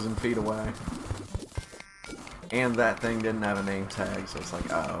 4,000 feet away. And that thing didn't have a name tag, so it's like,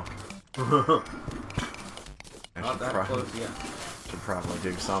 uh oh. Not that close yet. Should probably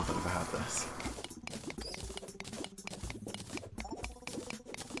do something about this.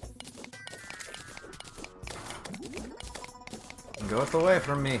 Go away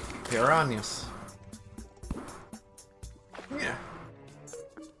from me, piranhas. Yeah.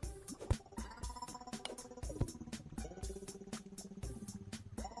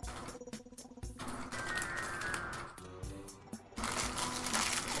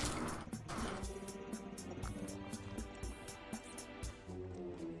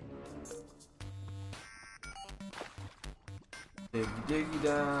 Diggy diggy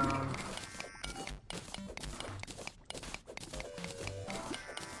down.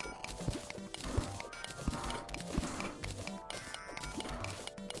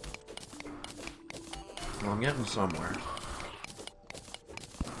 Well, I'm getting somewhere.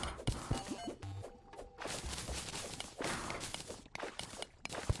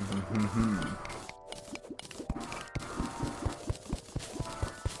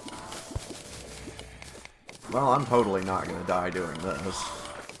 Well, I'm totally not gonna die doing this.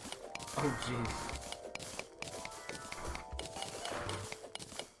 Oh, jeez.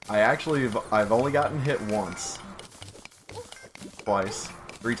 I've only gotten hit once. Twice.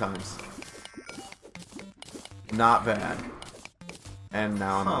 3 times. Not bad. And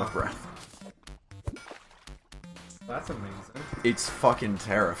now I'm out of breath. That's amazing. It's fucking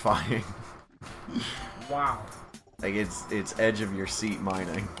terrifying. Wow. Like, it's edge of your seat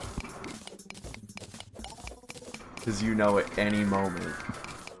mining. Because you know at any moment,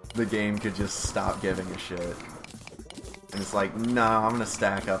 the game could just stop giving a shit. And it's like, no, I'm gonna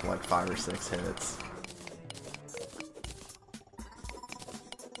stack up like 5 or 6 hits.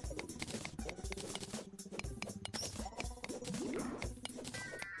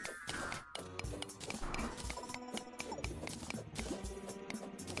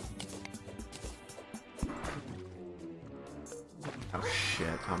 Oh shit,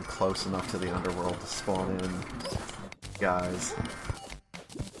 I'm close enough to the underworld to spawn in, guys.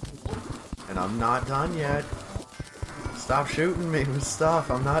 And I'm not done yet. Stop shooting me with stuff,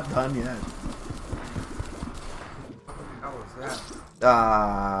 I'm not done yet. How was that?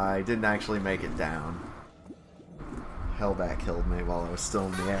 I didn't actually make it down. Hellbat killed me while I was still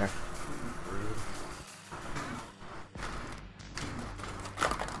in the air.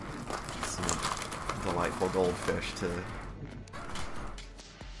 Some delightful goldfish to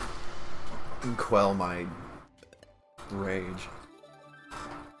quell my rage.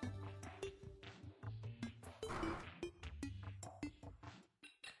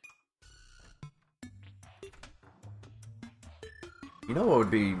 You know what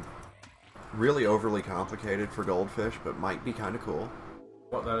would be really overly complicated for goldfish, but might be kind of cool?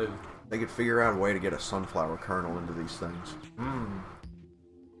 What that is? They could figure out a way to get a sunflower kernel into these things.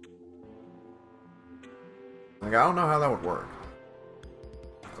 Like, I don't know how that would work.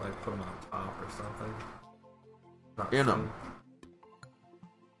 Like put them on top or something. Not In them.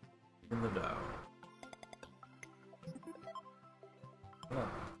 In the dough. Yeah,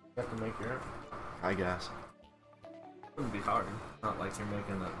 you have to make your own. I guess. It wouldn't be hard. Not like you're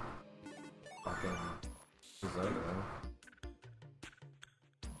making a fucking risotto.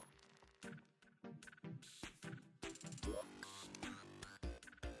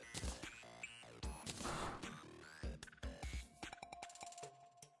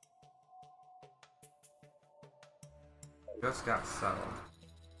 Just got settled.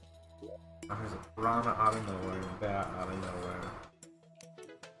 Now there's a piranha out of nowhere, and a bat out of nowhere.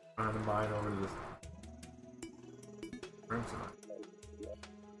 Trying to mine over to this crimson.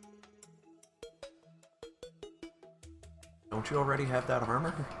 Don't you already have that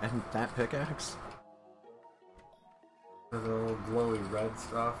armor and that pickaxe? There's a little glowy red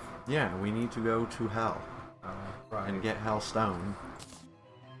stuff. Yeah, we need to go to hell Right. and get hell stone.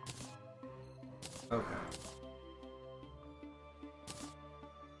 Okay.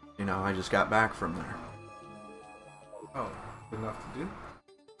 You know, I just got back from there. Oh, good enough to do?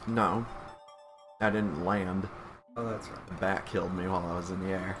 No, I didn't land. Oh, that's right. The bat killed me while I was in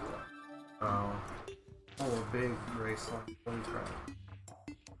the air. Oh. Oh, a big gray slime. Holy crap.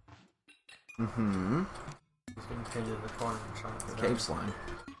 Mm-hmm. He's getting pinned in the corner and trying to get Cave out. slime.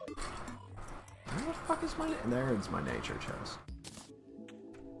 Where the fuck is my... There's my nature chest.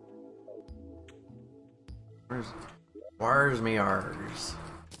 Where's me R's?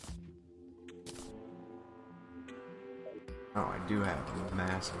 Oh, I do have a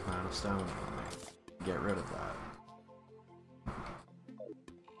massive amount of stone on me. Get rid of that.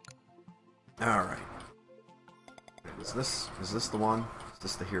 Alright. Is this the one? Is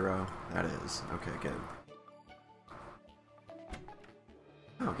this the hero? That is. Okay, good.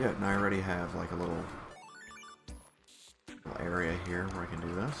 Oh, good. And I already have like a little area here where I can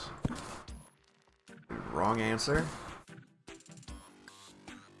do this. Wrong answer.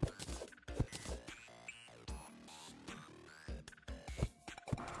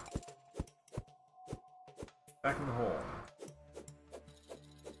 Back in the hole.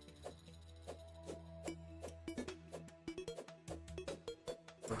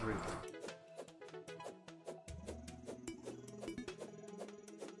 Agreed.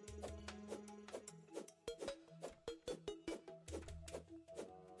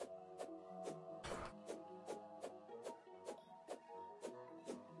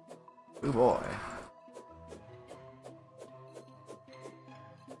 Oh boy.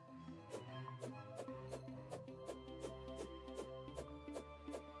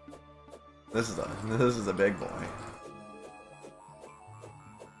 This is a big boy.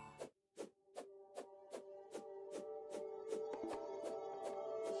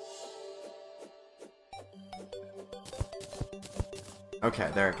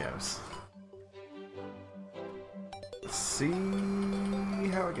 Okay, there it goes. Let's see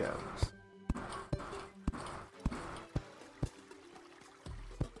how it goes.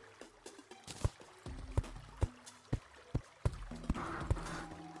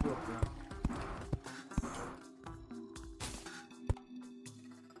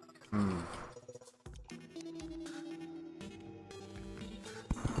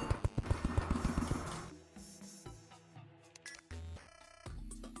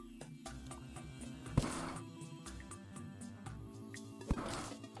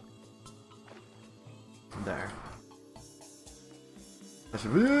 There. I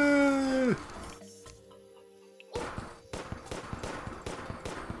should...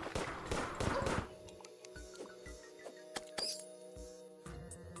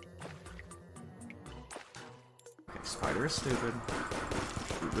 Okay, spider is stupid.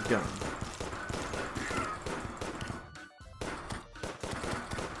 Shoot with gun.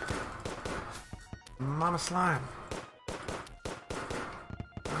 Mama slime.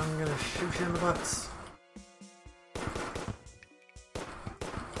 I'm gonna shoot you in the butts.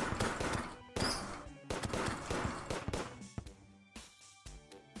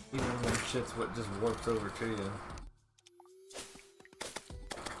 Even when shit's what just warps over to you.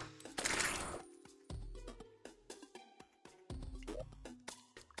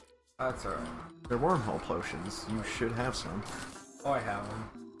 That's alright. They're wormhole potions. You should have some. Oh, I have them.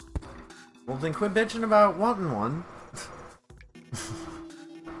 Well, then quit bitching about wanting one.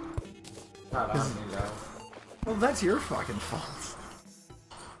 Not on me, though. Well, that's your fucking fault.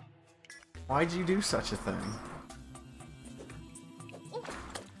 Why'd you do such a thing?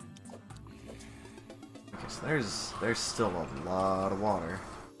 Okay, so there's still a lot of water.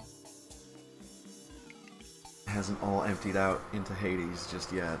 It hasn't all emptied out into Hades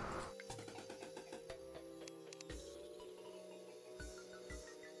just yet.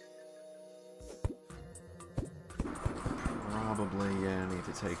 Probably, yeah, need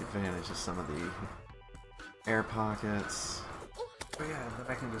to take advantage of some of the air pockets. Oh yeah, then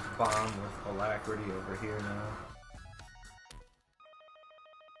I can just bomb with alacrity over here now.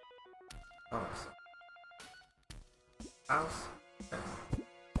 Oh, house. Okay.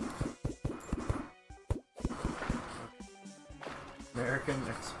 American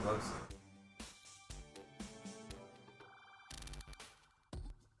explosive.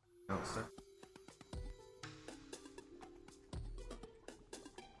 Oh, sir.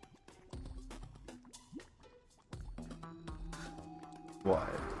 What?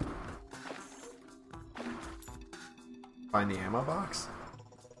 Find the ammo box?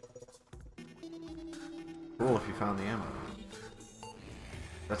 Cool if you found the ammo.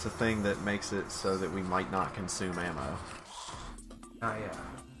 That's a thing that makes it so that we might not consume ammo. Ah, yeah.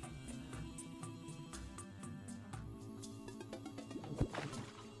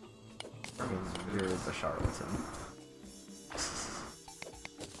 You're the charlatan.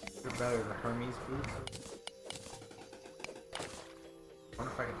 You're better than Hermes boots. I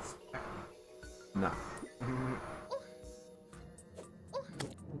wonder if I can stack them. No.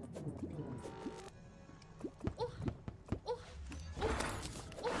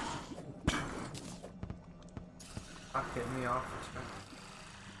 Stop hitting me off.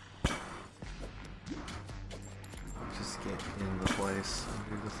 Just get in the place and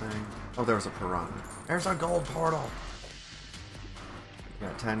do the thing. Oh, there was a piranha. There's a gold portal!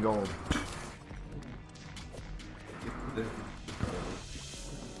 Yeah, 10 gold.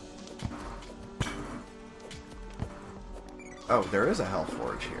 Oh, there is a hell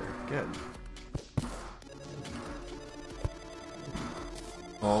forge here. Good.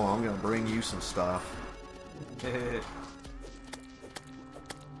 Oh, I'm gonna bring you some stuff.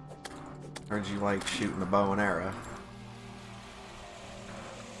 Heard you like shooting the bow and arrow.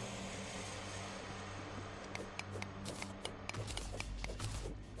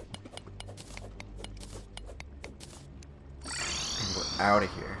 And we're out of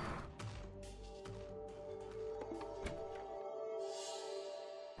here.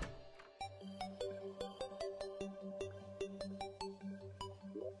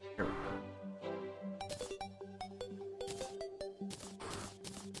 Here we go.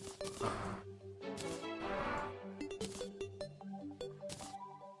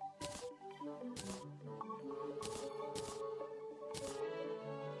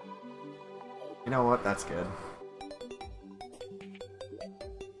 You know what? That's good.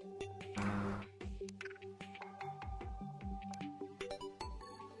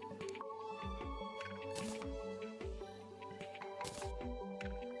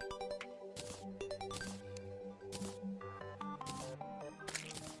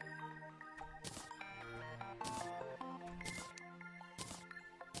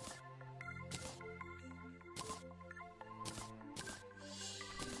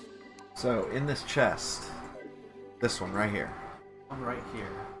 So, in this chest, this one right here. I'm right here.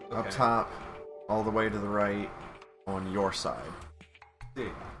 Okay. Up top, all the way to the right, on your side.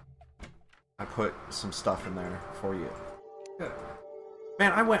 Dude. I put some stuff in there for you. Good.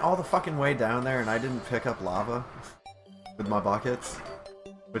 Man, I went all the fucking way down there and I didn't pick up lava with my buckets.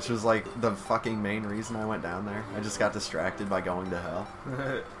 Which was like the fucking main reason I went down there. I just got distracted by going to hell.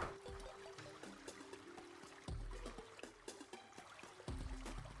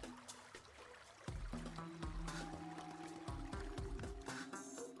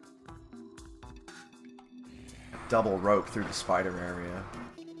 Double rope through the spider area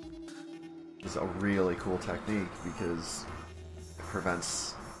is a really cool technique because it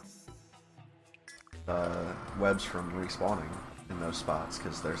prevents webs from respawning in those spots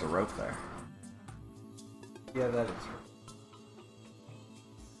because there's a rope there. Yeah, that is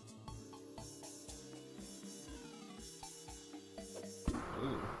right.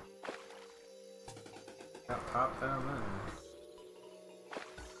 Ooh. Got popped down there.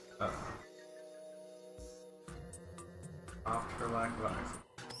 Uh-oh. Popped for lack of ice.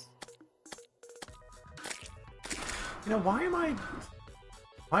 You know, why am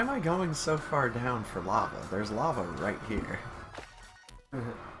I going so far down for lava? There's lava right here.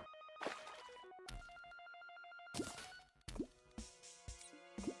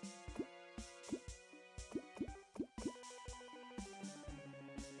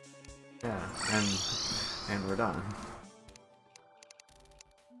 Yeah, and we're done.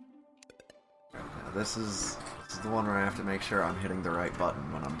 Yeah, this is the one where I have to make sure I'm hitting the right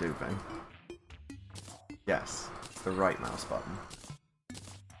button when I'm duping. Yes, it's the right mouse button.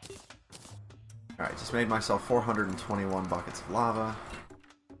 Alright, just made myself 421 buckets of lava.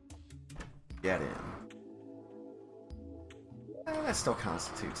 Get in. That still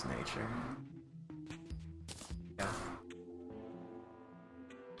constitutes nature. Yeah.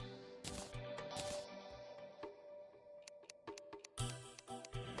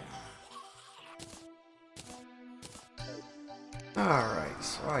 Alright,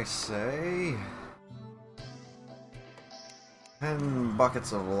 so I say 10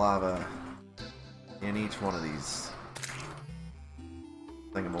 buckets of lava in each one of these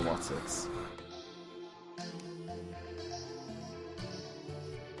thingamawhatsits.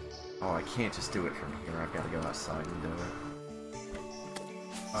 Oh, I can't just do it from here. I've got to go outside and do it.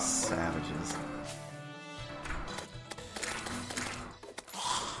 Savages.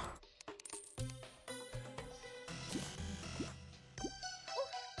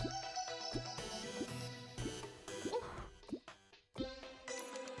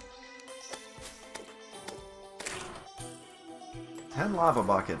 Lava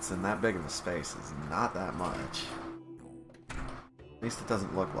buckets in that big of a space is not that much. At least it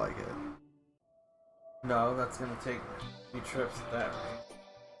doesn't look like it. No, that's gonna take a few trips at that rate.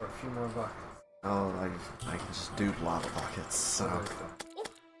 Or a few more buckets. Oh, I can just dupe lava buckets, so...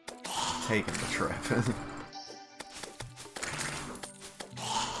 taking the trip.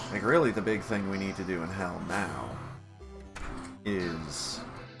 Like, really the big thing we need to do in Hell now is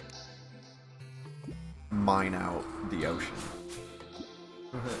mine out the ocean.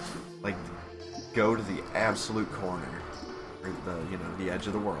 Like, go to the absolute corner, or the edge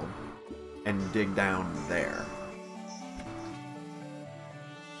of the world, and dig down there.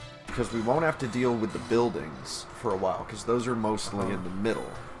 Because we won't have to deal with the buildings for a while, because those are mostly in the middle.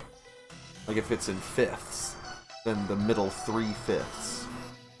 Like, if it's in fifths, then the middle 3/5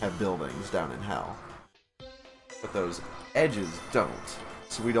 have buildings down in Hell. But those edges don't,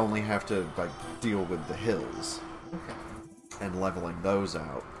 so we'd only have to, like, deal with the hills. Okay. And leveling those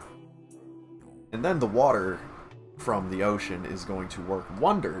out. And then the water from the ocean is going to work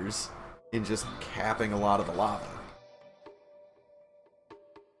wonders in just capping a lot of the lava.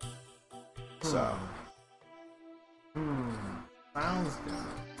 So. Sounds good.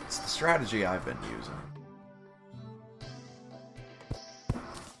 It's the strategy I've been using.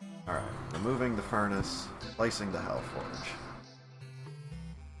 Alright, removing the furnace, placing the Hellforge.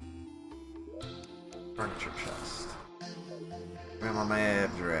 Furniture chest. Where my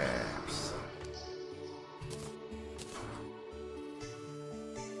map drafts.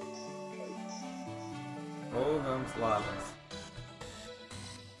 Oh, them's lavas.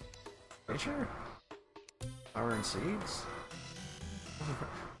 Nature? Flower and seeds?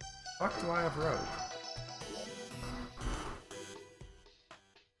 Fuck do I have rope?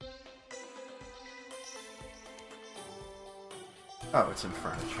 Oh, it's in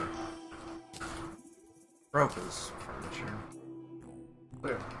furniture. Rope is furniture.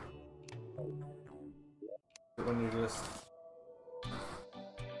 Clear. When you just...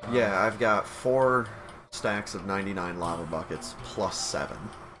 Yeah, I've got 4 stacks of 99 lava buckets plus 7.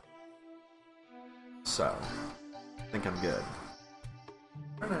 So, I think I'm good.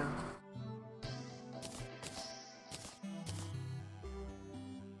 For now.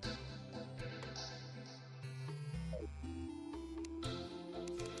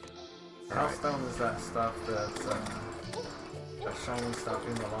 Hellstone is that stuff that's that shiny stuff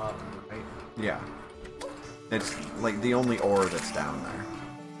in the lava, right? Yeah. It's like the only ore that's down there.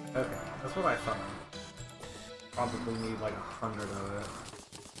 Okay, that's what I thought. Probably need like 100 of it.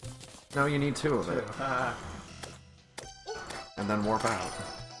 No, you need 2 of it. And then warp out.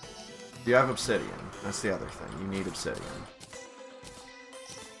 You have obsidian. That's the other thing. You need obsidian.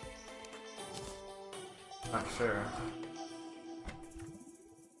 Not sure.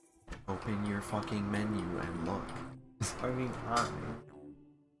 Open your fucking menu and look. I mean, on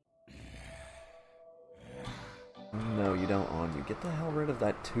No, you don't on you. Get the hell rid of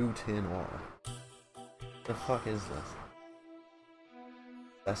that 2 tin ore. The fuck is this?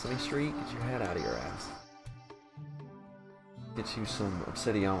 Sesame Street? Get your head out of your ass. Get you some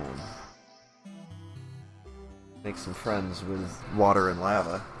obsidian. Make some friends with water and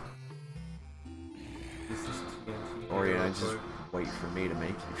lava. This is TNT. Or yeah, just wait for me to make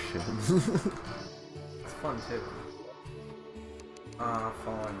you shit. It's fun too.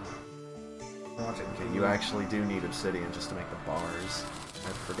 Fun. Okay, you actually do need obsidian just to make the bars.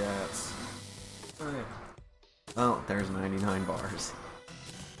 I forget. Oh yeah. Oh, there's 99 bars.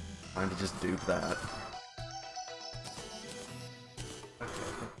 Time to just dupe that. Okay.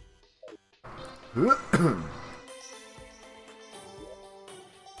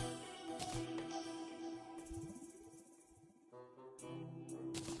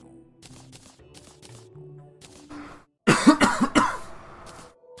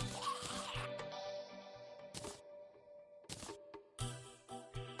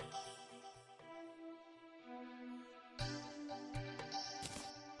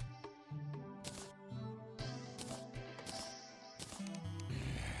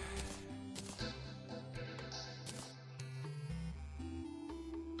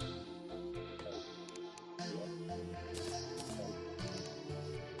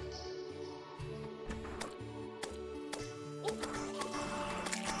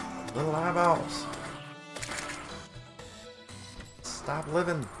 Little eyeballs. Stop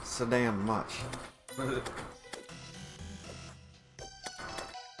living so damn much.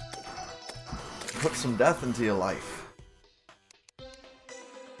 Put some death into your life.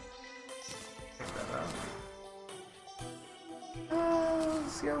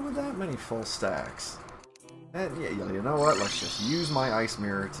 Let's go with that many full stacks. And yeah, you know what? Let's just use my ice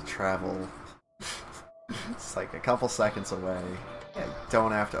mirror to travel. It's like a couple seconds away. Yeah,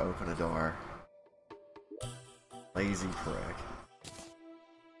 don't have to open a door. Lazy prick.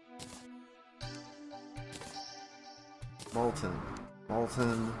 Molten.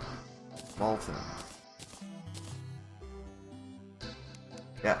 Molten. Molten.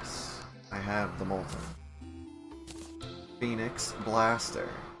 Yes, I have the molten. Phoenix Blaster.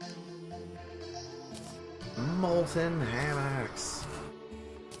 Molten Hammocks.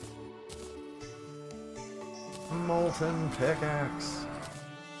 Molten Pickaxe.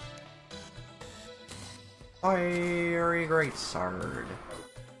 Fiery Greatsword.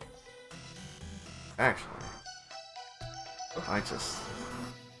 Actually, I just...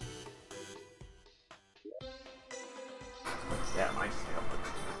 Yeah, I might be able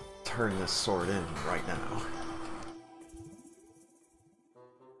to turn this sword in right now.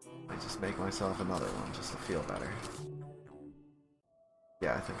 I just make myself another one just to feel better.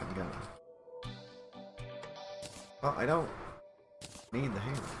 Yeah, I think I'm gonna. Well, I don't need the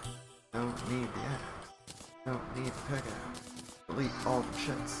hammer. Don't need the axe. Don't need the pickaxe. Delete all the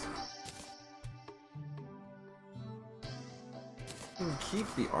shits. You can keep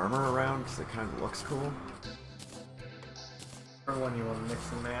the armor around because it kind of looks cool. Or when you want to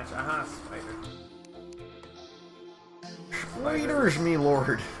mix and match. Aha, spider. Spiders, me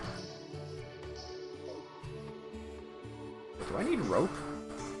lord. Do I need rope?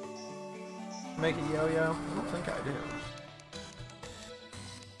 Make a yo-yo? I don't think I do.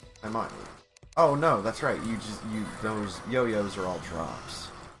 I might. Oh no, that's right. Those yo-yos are all drops.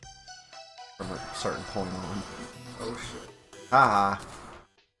 From a certain point on. Oh shit. Haha.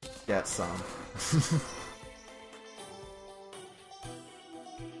 Get some.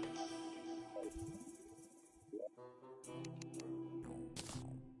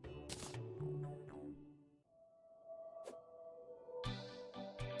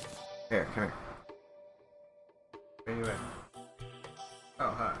 Here, come here. Where you at?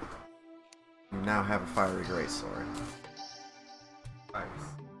 Oh, hi. You now have a fiery greatsword. Nice.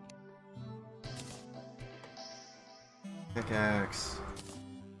 Pickaxe.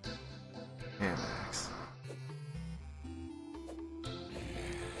 Hand axe.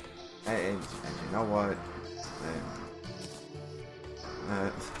 And you know what?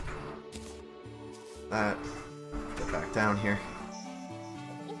 That. Get back down here.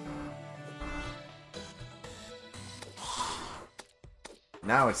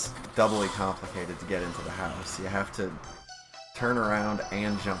 Now it's doubly complicated to get into the house. You have to turn around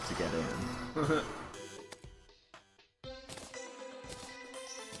and jump to get in.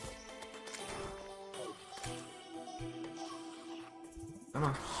 Come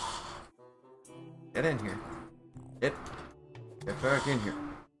on. Get in here. Get back in here.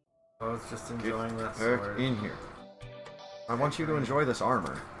 I was just enjoying that Back sword. in here. I want you to enjoy this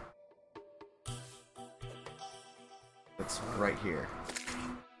armor. It's right here.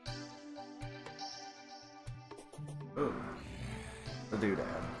 Ooh. The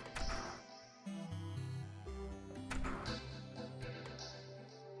doodad.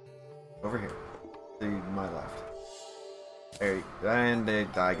 Over here. To my left. There and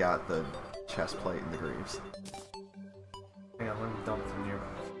I got the chest plate and the greaves. Hang on, let me dump some nearby.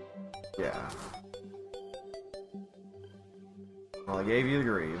 Yeah. Well, I gave you the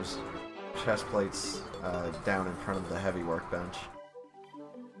greaves. Chest plates down in front of the heavy workbench.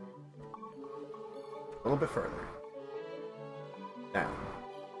 A little bit further. Down.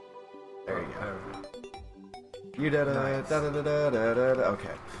 There you go. You did it. Nice. Da da da da da da da.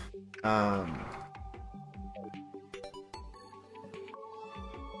 Okay.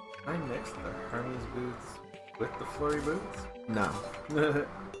 I mixed the Hermes boots with the flurry boots. No.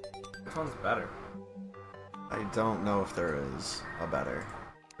 Which one's better? I don't know if there is a better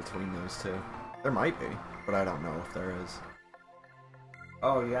between those two. There might be, but I don't know if there is.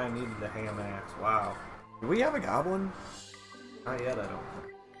 Oh yeah, I needed the ham axe. Wow. Do we have a goblin? Not yet, I don't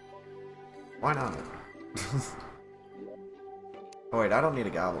think. Why not? Oh wait, I don't need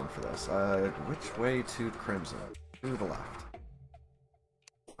a goblin for this. Which way to Crimson? To the left.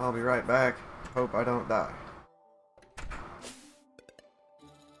 I'll be right back. Hope I don't die.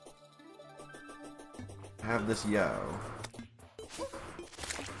 I have this yo.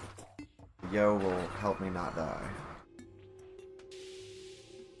 Yo will help me not die.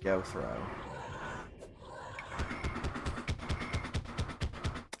 Yo throw.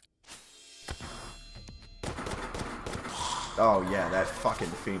 Oh yeah, that fucking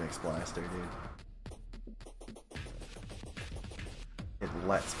Phoenix Blaster, dude. It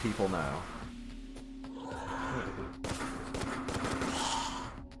lets people know.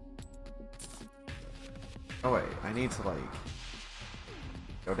 Oh wait, I need to like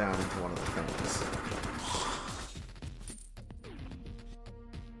go down into one of the things.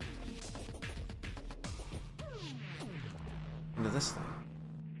 Into this thing.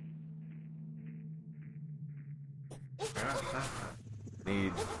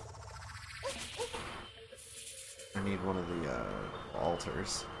 I need one of the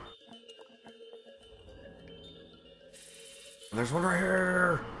altars. And there's one right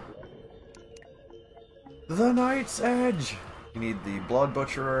here! The Knight's Edge! You need the Blood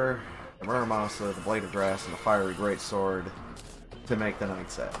Butcherer, the Muramasa, the Blade of Grass, and the Fiery Greatsword to make the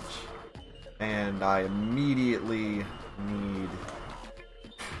Knight's Edge. And I immediately need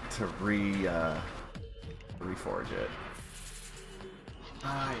to reforge it.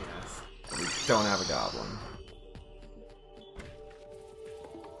 Ah, yes. We don't have a goblin.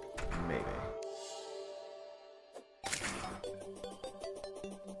 Maybe.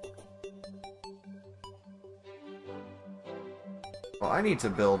 Well, I need to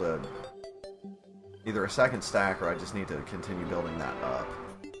build either a second stack or I just need to continue building that up.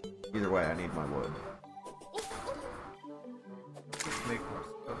 Either way, I need my wood. Just make more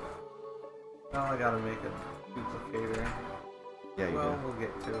stuff. Now I gotta make a duplicator. Yeah, you Well, do. we'll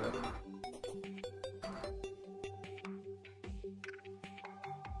get to it.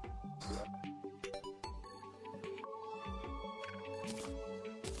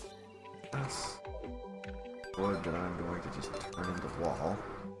 That's wood that I'm going to just turn into wall.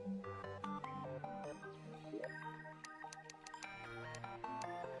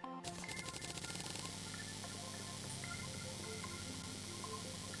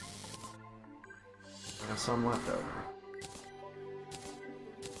 I have some left over.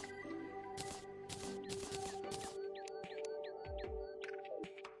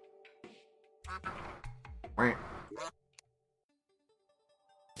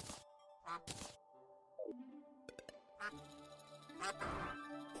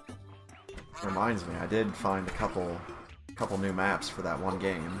 Reminds me, I did find a couple new maps for that one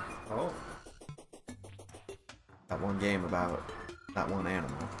game. Oh. That one game about that one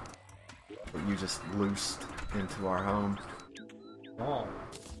animal that you just loosed into our home. Oh.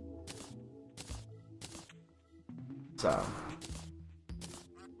 So,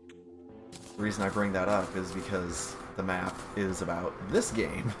 the reason I bring that up is because the map is about this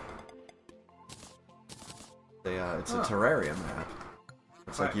game. It's a Terraria map.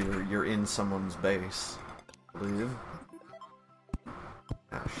 It's like you're in someone's base, I believe.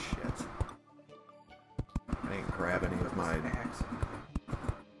 Ah, shit. I didn't grab any of my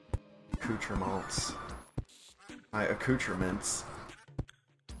accoutrements. My accoutrements.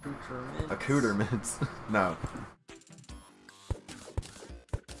 Accoutrements. No.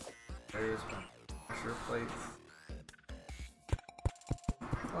 There's my pressure plates.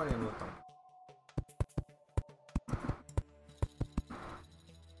 What do you look like?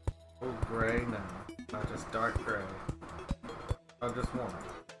 Oh, gray? No. Not just dark gray. Oh, just one.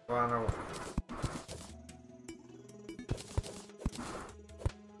 We're on our way.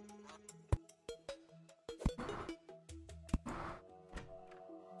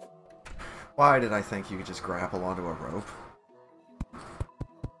 Why did I think you could just grapple onto a rope?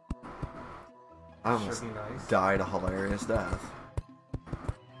 I almost died a hilarious death.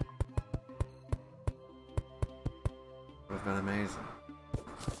 Would have been amazing.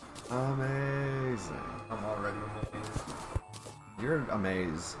 Amazing. I'm already amazed. You're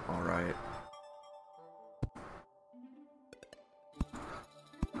amazed, alright.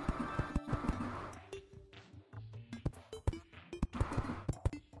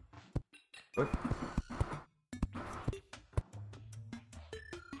 What?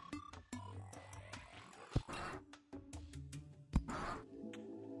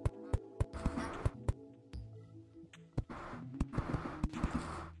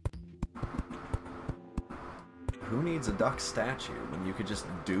 Who needs a duck statue when you could just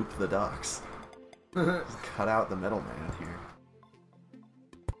dupe the ducks? Just cut out the middleman here.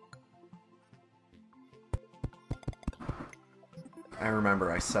 I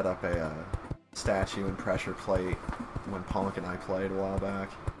remember I set up a statue and pressure plate when Punk and I played a while back.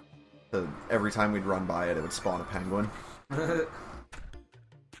 Every time we'd run by it, it would spawn a penguin.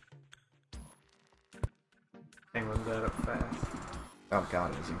 Penguins add up fast. Oh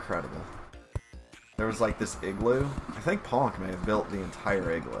god, it was incredible. There was like this igloo. I think Punk may have built the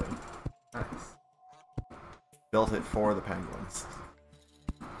entire igloo. Nice. Built it for the penguins.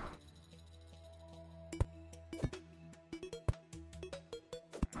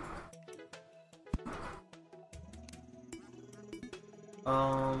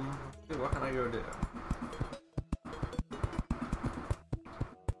 Dude, what can I go do?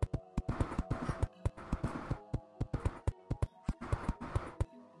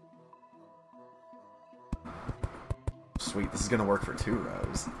 Sweet, this is gonna work for 2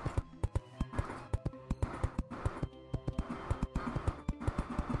 rows.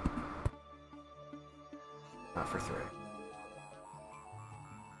 Not for 3.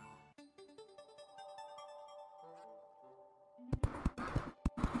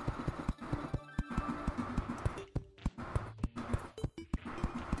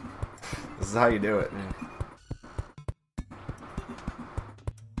 This is how you do it, man.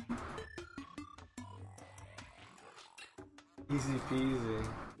 Easy peasy.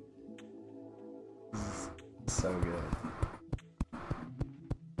 This is so good.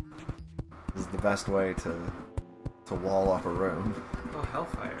 This is the best way to wall up a room. Oh,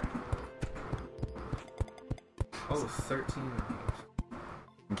 Hellfire. Oh, 13 range.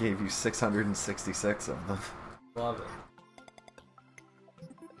 Gave you 666 of them. Love it.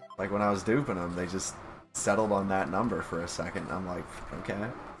 Like when I was duping them, they just settled on that number for a second. I'm like,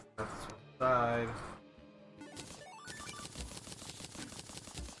 okay. That's one side.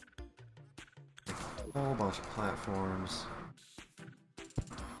 A whole bunch of platforms.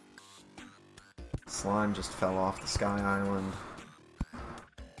 Slime just fell off the Sky Island.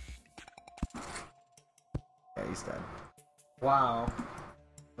 Yeah, he's dead. Wow.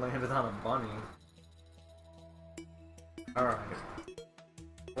 Landed on a bunny. Alright.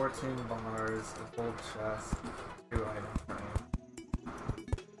 14 bars, a gold chest, 2 item frame.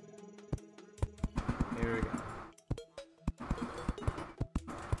 Here we go.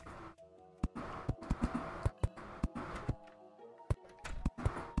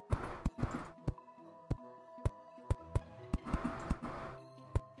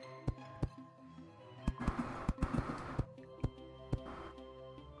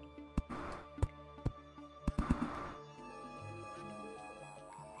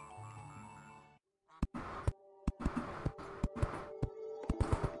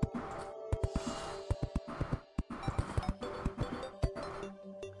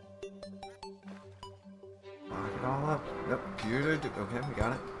 Okay, we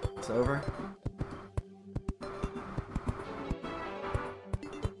got it. It's over.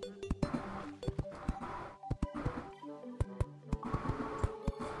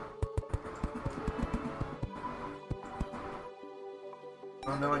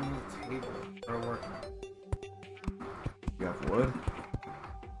 Oh no, I need a table for work. You have wood?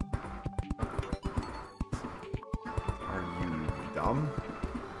 Are you dumb?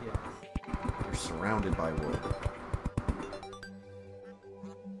 Yes. You're surrounded by wood.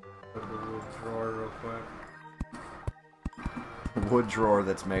 Go to the wood drawer real quick. A wood drawer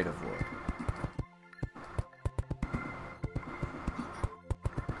that's made of wood.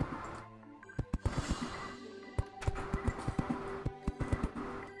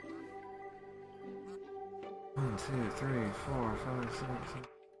 One, two, three, four, five, six, seven.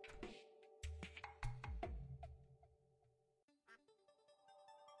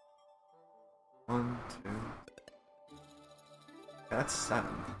 One, two. That's 7.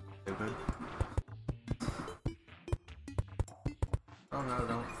 Stupid. Oh no,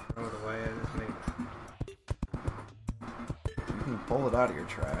 don't throw it away. I just made You can pull it out of your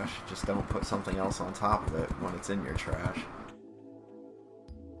trash, just don't put something else on top of it when it's in your trash.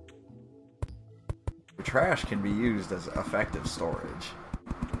 Your trash can be used as effective storage.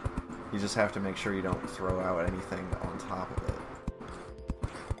 You just have to make sure you don't throw out anything on top of it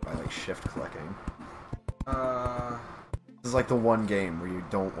by like shift clicking. This is like the one game where you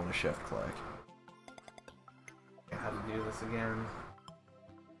don't want to shift click. I had to do this again.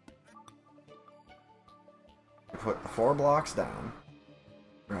 You put the 4 blocks down,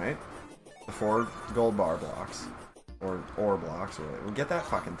 right? The 4 gold bar blocks. Or ore blocks, or whatever. Get that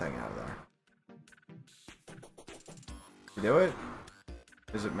fucking thing out of there. You do it?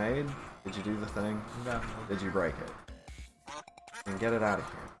 Is it made? Did you do the thing? No. Did you break it? And get it out of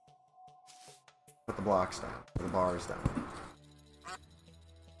here. Put the blocks down. Put the bars down.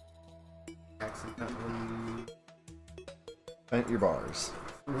 Accidentally Bent your bars.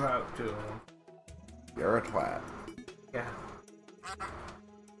 threw out 2 of them. You're a twat. Yeah.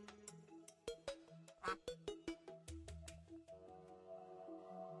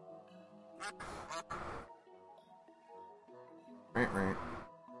 Right, right.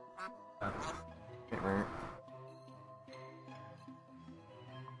 Uh, Right, right.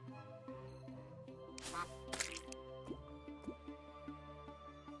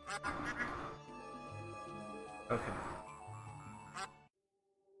 okay.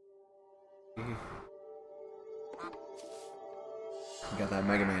 You got that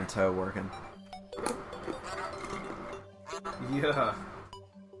Mega Man toe working. Yeah.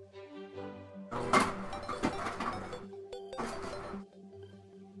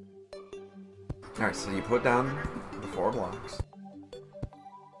 Alright, so you put down the 4 blocks.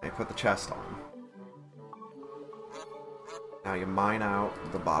 And you put the chest on. Now you mine out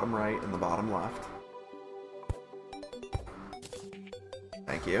the bottom right and the bottom left.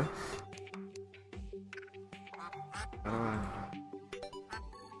 Thank you.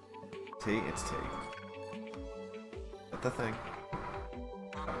 T, it's T. Get the thing.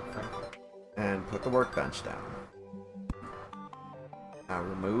 And put the workbench down. Now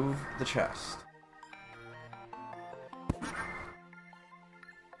remove the chest.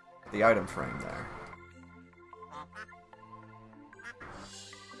 The item frame there.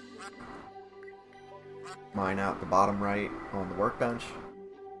 Mine out the bottom right on the workbench.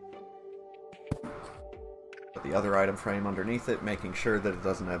 Put the other item frame underneath it, making sure that it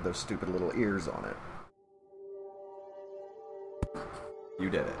doesn't have those stupid little ears on it. You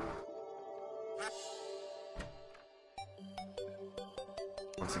did it.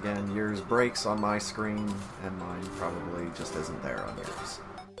 Once again, yours breaks on my screen, and mine probably just isn't there on yours.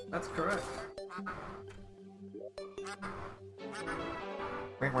 That's correct.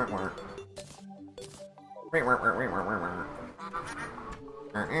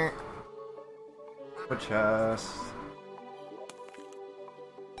 Put chest.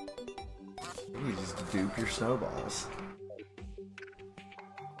 You just dupe your snowballs.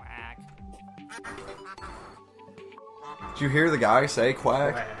 Quack. Did you hear the guy say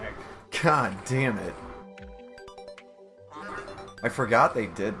quack? Quack. God damn it. I forgot they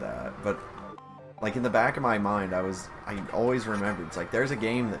did that, but like in the back of my mind I always remembered, it's like there's a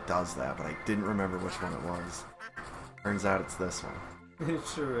game that does that, but I didn't remember which one it was. Turns out it's this one. It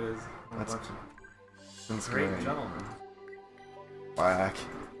sure is. That's Great great. gentleman. Quack.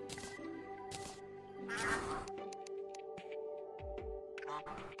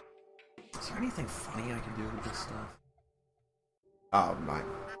 Is there anything funny I can do with this stuff? Oh, my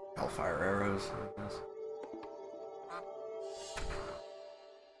hellfire arrows, I guess.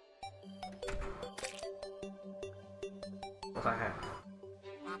 what I have.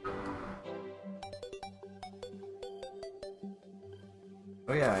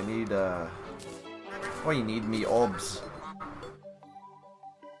 Oh yeah, I need, well, you need me obs.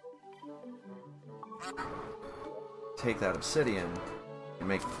 Take that obsidian and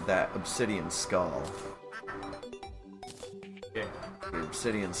make that obsidian skull. Yeah. Your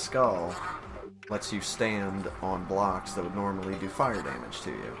obsidian skull lets you stand on blocks that would normally do fire damage to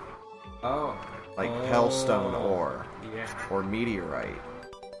you. Oh. Like hellstone ore. Yeah. Or meteorite.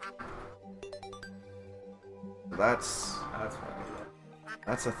 That's funny.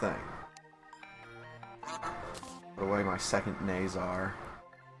 That's a thing. Put away my second Nazar.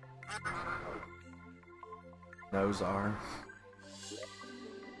 Nozar.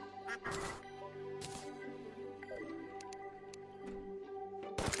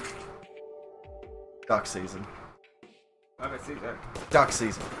 Duck season. I didn't see that. Duck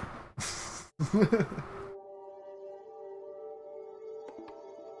season. Oh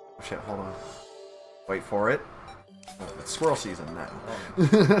shit, hold on. Wait for it. Oh, it's squirrel season now. Oh.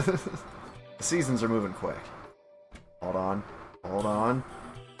 The seasons are moving quick. Hold on. Hold on.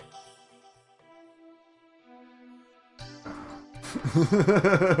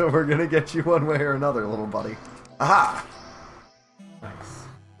 We're gonna get you one way or another, little buddy. Aha! Nice.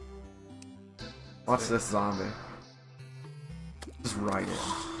 Watch this zombie. Just right in.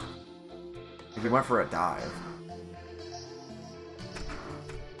 If he went for a dive.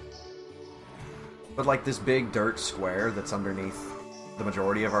 But like this big dirt square that's underneath the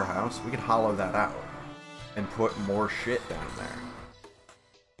majority of our house, we could hollow that out and put more shit down there.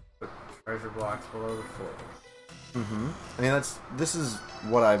 Put treasure blocks below the floor. Mm-hmm. I mean, this is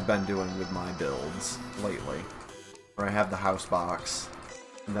what I've been doing with my builds lately. Where I have the house box,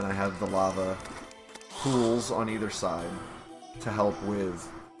 and then I have the lava pools on either side to help with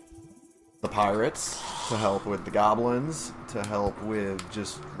the pirates, to help with the goblins, to help with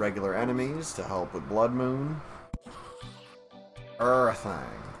just regular enemies, to help with Blood Moon. Everything.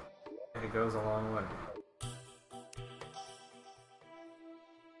 And it goes a long way.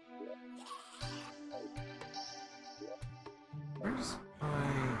 Where's my...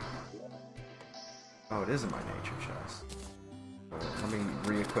 Oh, it is in my nature chest. Let me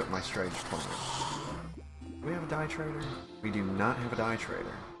re-equip my strange plant. Do we have a dye trader? We do not have a dye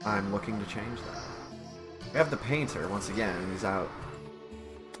trader. I'm looking to change that. We have the painter, once again, he's out.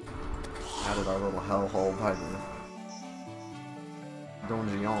 Out of our little hellhole by the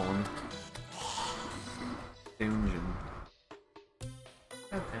dungeon. Dungeon.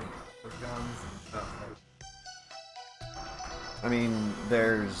 Okay. For guns and stuff. I mean,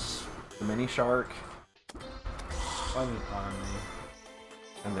 there's the mini shark. On me.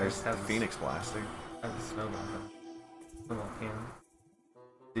 And there's the Phoenix Blasting. I have a snowball. Snowball cannon.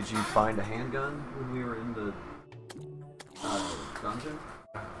 Did you find a handgun when we were in the dungeon?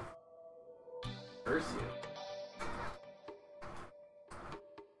 Curse you.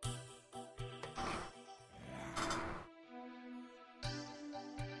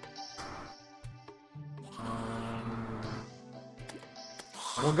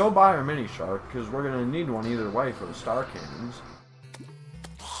 We'll go buy our mini shark, because we're going to need one either way for the star cannons.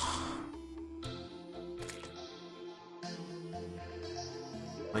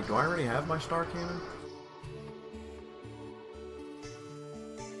 Like, do I already have my star cannon?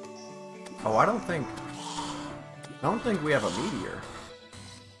 Oh, I don't think we have a meteor.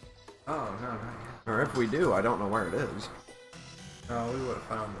 Oh, no, not yet. Or if we do, I don't know where it is. No, we would have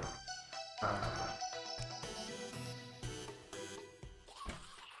found it.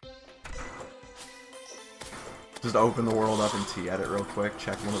 Just open the world up and T-edit real quick,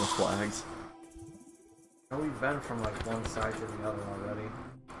 check one of the flags. Oh, we've been from like one side to the other already.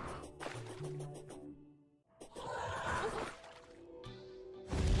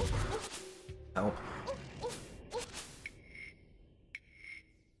 Help.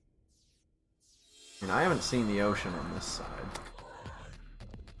 And I haven't seen the ocean on this side.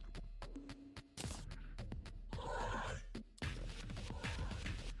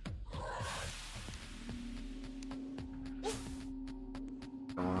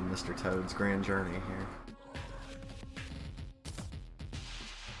 Go on Mr. Toad's grand journey here.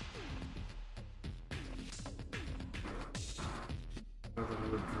 Go to the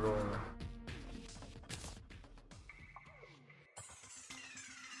wood drawer.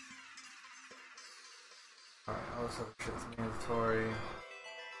 Alright, all this other shit's mandatory.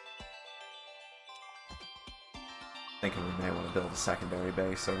 Thinking we may want to build a secondary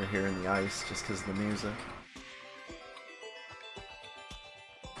base over here in the ice just because of the music.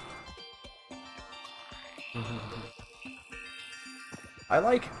 I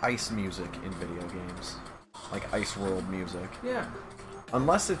like ice music in video games. like Ice World music. Yeah.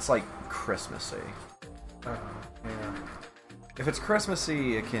 Unless it's like Christmassy. Yeah. If it's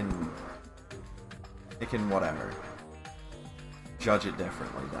Christmassy, it can whatever. Judge it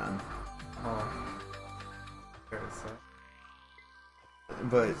differently then. Fair to say.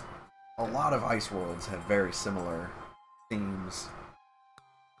 But a lot of Ice Worlds have very similar themes.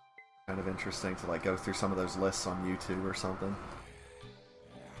 Kind of interesting to like go through some of those lists on YouTube or something.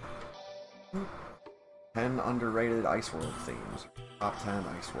 10 underrated Ice World themes. Top 10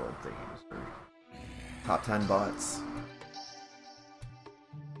 Ice World themes. Or top 10 butts.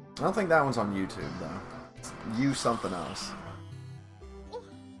 I don't think that one's on YouTube though. It's You Something Else.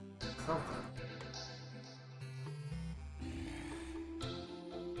 Something.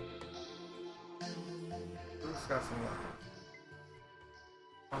 Who's got some weapons?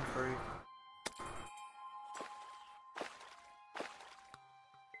 I'm free.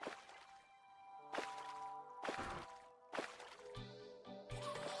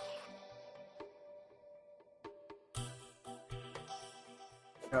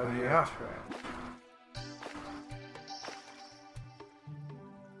 Oh, yeah.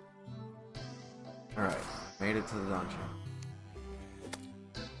 Alright, made it to the dungeon.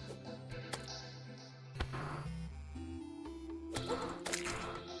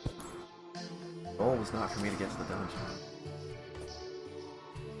 The goal was not for me to get to the dungeon.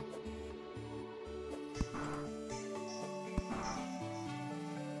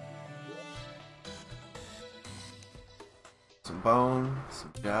 Some bone,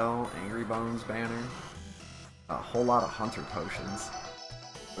 some gel, Angry Bones banner, a whole lot of hunter potions,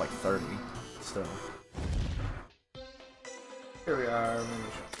 like 30 still. Here we are.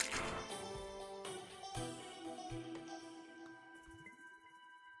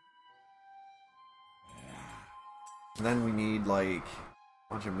 And then we need like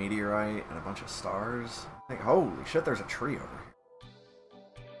a bunch of meteorite and a bunch of stars. Like, holy shit, there's a tree over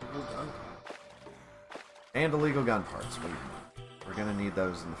here. And illegal gun parts. We're gonna need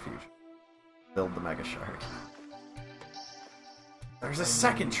those in the future. Build the Mega Shark. There's a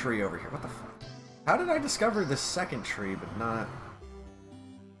second tree over here. What the fuck? How did I discover this second tree but not...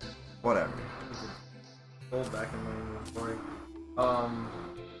 Whatever. Hold back in my inventory.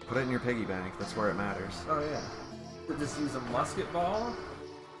 Put it in your piggy bank. That's where it matters. Oh yeah. Would this use a musket ball?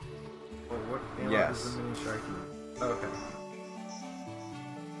 Or what ammo Yes. does the mini shark use? Okay.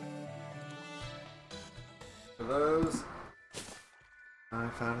 For those... I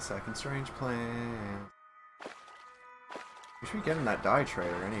found a second strange plan. We should be getting that dye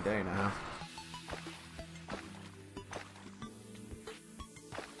trader any day now.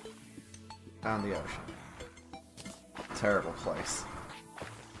 Found the ocean. Terrible place.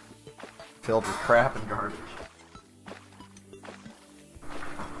 Filled with crap and garbage.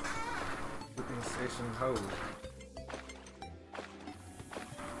 Shipping station hose.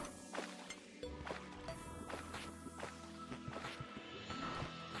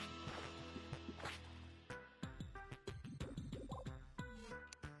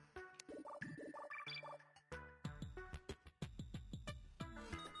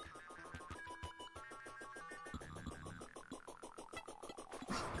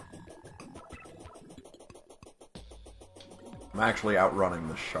 I'm actually outrunning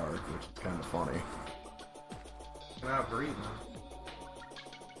the shark, which is kind of funny. Can outbreed him.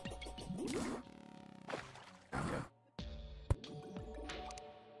 I'm good.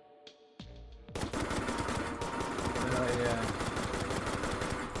 Yeah.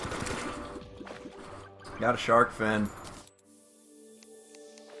 Got a shark fin.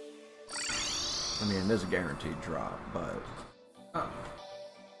 I mean, it is a guaranteed drop, but... Oh.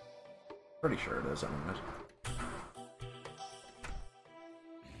 Pretty sure it is anyways.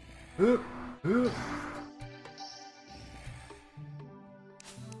 Oop, oop.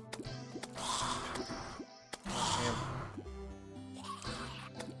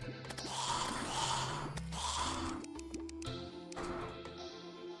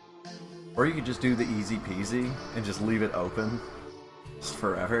 Or you could just do the easy peasy and just leave it open just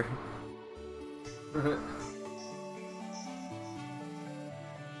forever. Because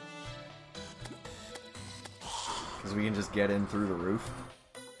we can just get in through the roof.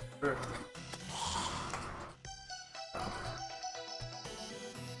 Sure.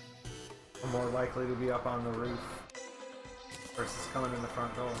 I'm more likely to be up on the roof versus coming in the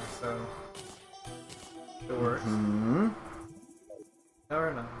front door, so it works. Hmm.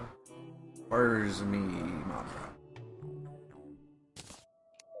 Never know. Where's me, mantra?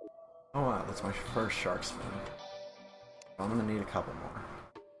 Oh wow, that's my first shark fin. I'm gonna need a couple more.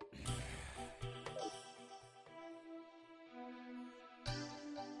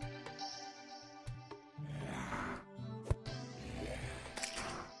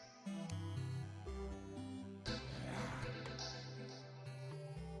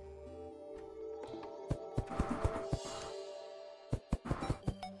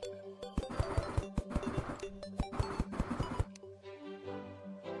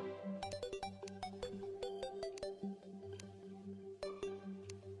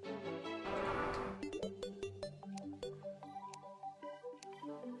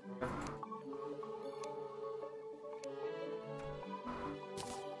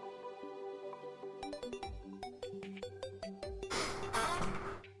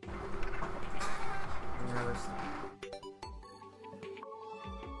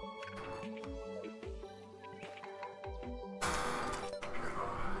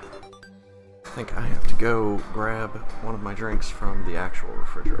 think I have to go grab one of my drinks from the actual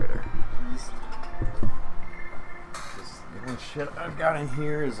refrigerator. The only shit I've got in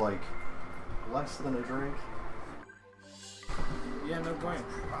here is like less than a drink. Yeah, no point.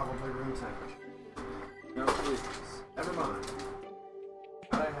 Probably room temperature. No, please. Never mind.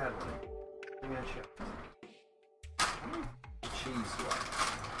 Thought I had one. Give me a check. Cheese slice.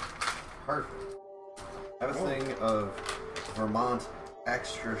 Perfect. I have a thing of Vermont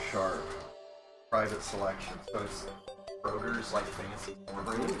extra sharp private selection. So it's Kroger's like fancy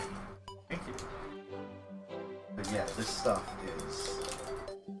cornbread. Thank you. But yeah, this stuff is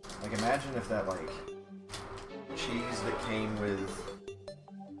like, imagine if that like cheese that came with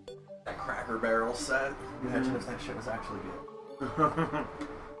that Cracker Barrel set. Imagine if that shit was actually good.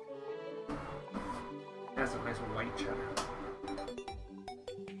 That's a nice white cheddar.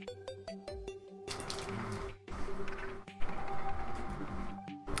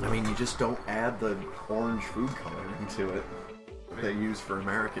 I mean, you just don't add the orange food coloring to it that they use for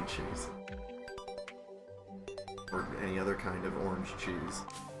American cheese. Or any other kind of orange cheese.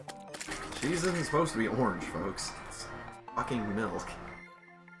 Cheese isn't supposed to be orange, folks. It's fucking milk.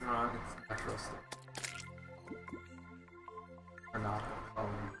 No, it's natural stuff. Or not.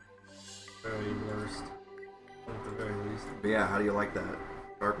 Very worst. At the very least. But yeah, how do you like that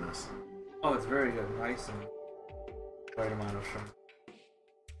sharpness? Oh, it's very good. Nice and right amount of sugar.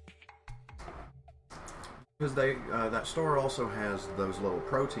 Because they, that store also has those little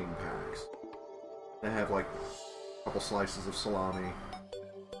protein packs. They have like a couple slices of salami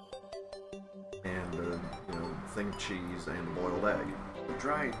and you know, thing of cheese and a boiled egg.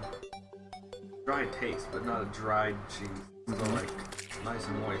 Dried taste, but not a dried cheese. So like nice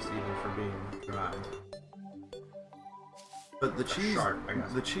and moist even for being dry. But the cheese, sharp, I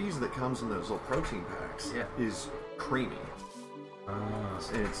guess. the cheese that comes in those little protein packs is creamy.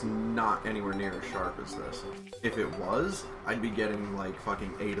 And it's not anywhere near as sharp as this. If it was, I'd be getting like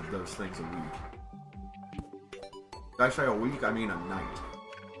fucking 8 of those things a week. Actually, a week, I mean a night.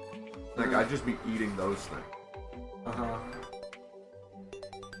 Like, I'd just be eating those things. Uh-huh.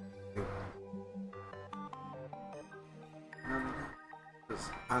 Because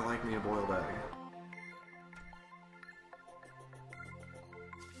I like me a boiled egg.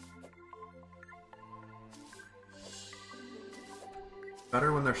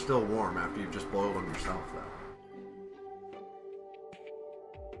 Better when they're still warm after you've just boiled them yourself, though.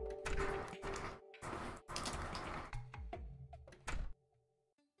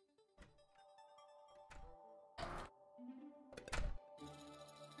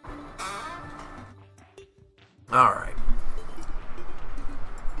 Alright.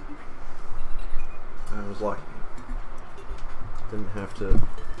 I was lucky. Didn't have to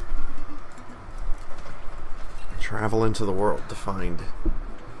travel into the world to find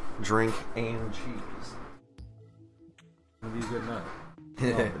drink and cheese. It'll be a good night.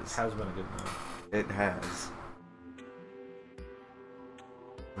 It Well, is. It has been a good night. It has.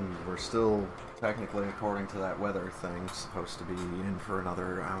 And we're still, technically, according to that weather thing, supposed to be in for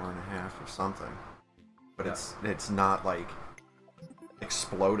another hour and a half or something. But it's not like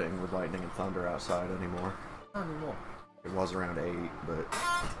exploding with lightning and thunder outside anymore. Not anymore. It was around 8, but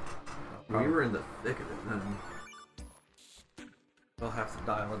we were in the thick of it then. We'll have to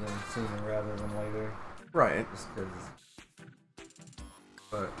dial it in sooner rather than later. Right. Just because.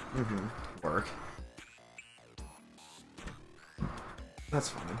 But. Work. That's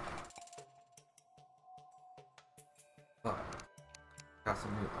fine. But. Got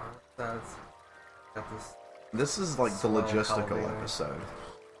some new art stats. Got this. This is like the Slow logistical elevator. episode.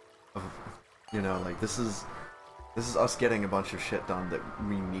 Of, you know, like this is us getting a bunch of shit done that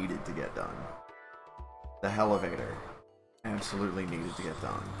we needed to get done. The elevator absolutely needed to get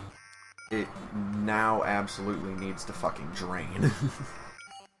done. It now absolutely needs to fucking drain.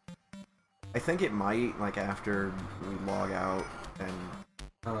 I think it might, like after we log out and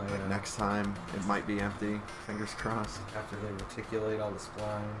like next time, it might be empty. Fingers crossed. After they reticulate all the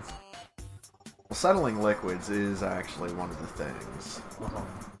splines. Well, settling liquids is actually one of the things.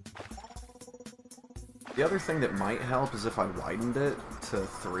 The other thing that might help is if I widened it to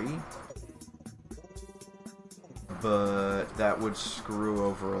 3. But that would screw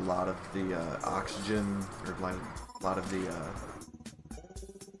over a lot of the oxygen, or like a lot of the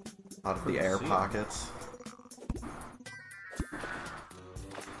air pockets.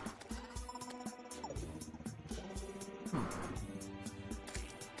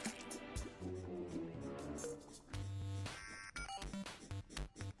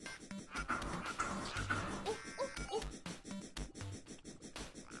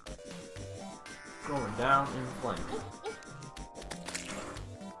 Going down in flames.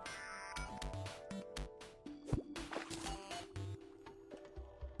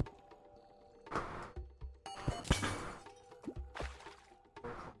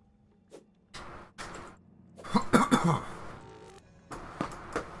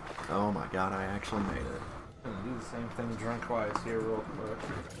 Oh my god, I actually made it. I'm gonna do the same thing drink-wise here real quick.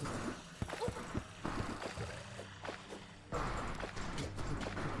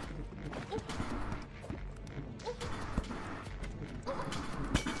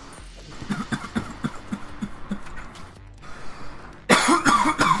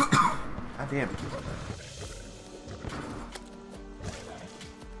 God damn it.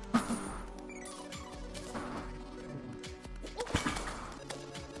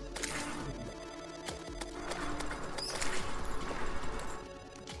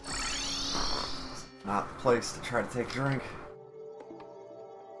 Not the place to try to take a drink.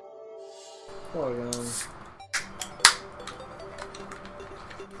 Plug in.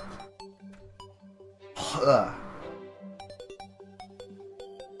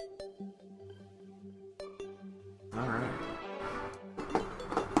 Alright.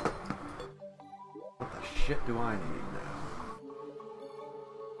 What the shit do I need now?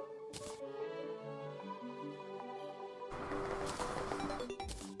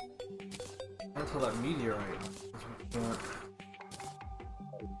 Until that meteorite.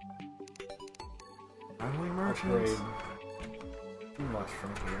 Highway merchants? Upgrade too much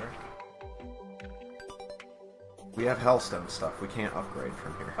from here. We have Hellstone stuff. We can't upgrade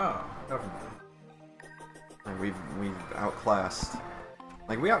from here. Oh, never mind. And we've outclassed.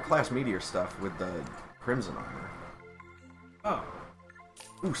 Like, we outclassed Meteor stuff with the Crimson armor. Oh.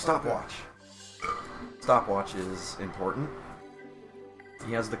 Ooh, stopwatch. Stopwatch is important.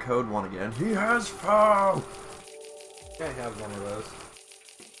 He has the code one again. He has foe! Yeah, I have one of those.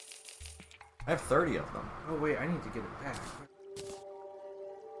 I have 30 of them. Oh wait, I need to get it back.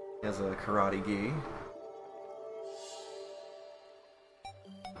 He has a karate gi.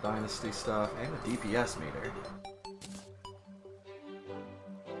 Dynasty stuff, and a DPS meter.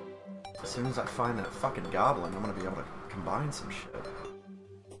 As soon as I find that fucking goblin, I'm gonna be able to combine some shit.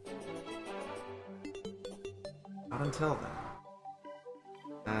 Not until then.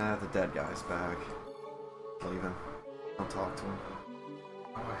 The dead guy's back. Leaving. Don't talk to him.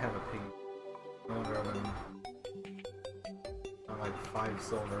 Oh, I have a pig. No wonder I've been on like 5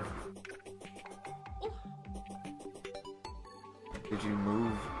 silver. Did you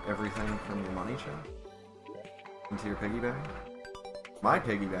move everything from your money chest into your piggy bank? My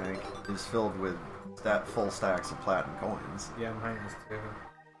piggy bank is filled with full stacks of platinum coins. Yeah, mine is too.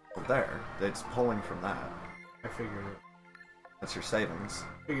 Well, there, it's pulling from that. I figured it. That's your savings.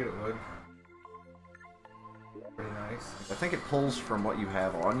 Figured it would. Pretty nice. I think it pulls from what you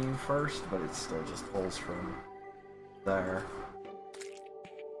have on you first, but it still just pulls from there.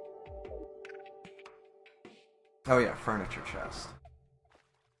 Oh yeah, furniture chest.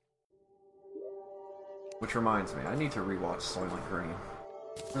 Which reminds me, I need to rewatch Soylent Green.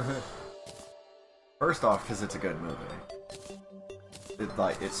 First off, because it's a good movie.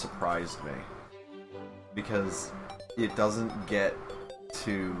 It surprised me. Because it doesn't get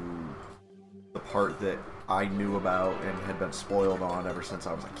to the part that I knew about and had been spoiled on ever since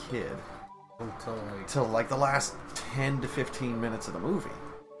I was a kid. Until like the last 10 to 15 minutes of the movie.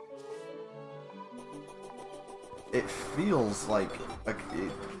 It feels like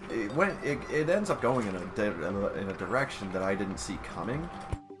it ends up going in a direction that I didn't see coming.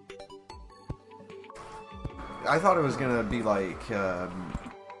 I thought it was gonna be like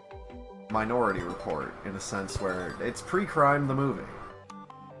Minority Report in a sense where it's pre-crime the movie.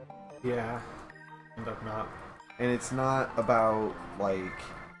 Yeah, end up not. And it's not about like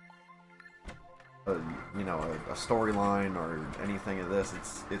a storyline or anything of this.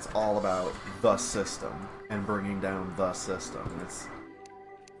 It's all about the system and bringing down the system. It's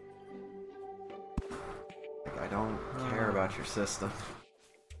like, I don't care about your system.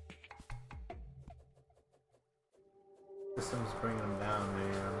 System's bringing them down,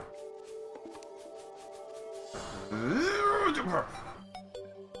 man.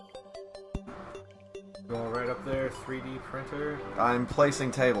 Going right up there, 3D printer. I'm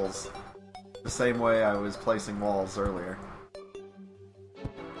placing tables the same way I was placing walls earlier. Hey,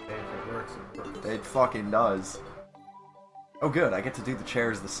 if it works, it works. It fucking does. Oh good, I get to do the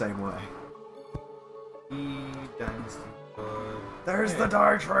chairs the same way. Dynasty Wood. There's the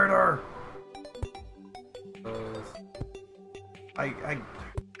Die Trader! Those.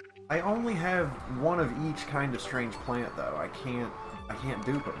 I only have one of each kind of strange plant though. I can't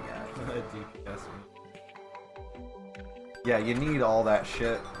dupe them yet. DPS. Yeah, you need all that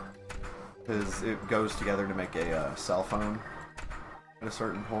shit because it goes together to make a cell phone at a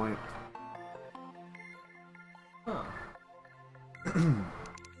certain point. Huh.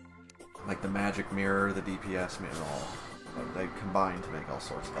 Like the magic mirror, the DPS mirror, all they combine to make all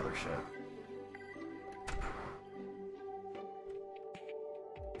sorts of other shit.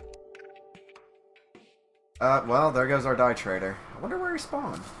 Well, there goes our die trader. I wonder where he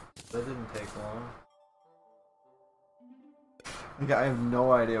spawned. That didn't take long. Like, I have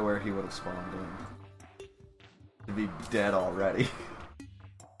no idea where he would have spawned in. He'd be dead already.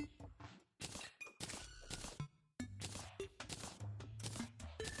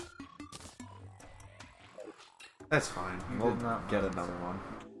 That's fine. We'll get another one.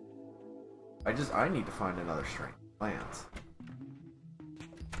 I need to find another strange plant.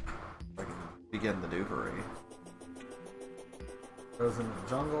 I can begin the dupery. Those in the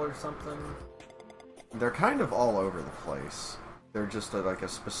jungle or something? They're kind of all over the place. They're just like a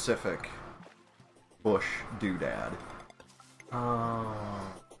specific bush doodad. Oh.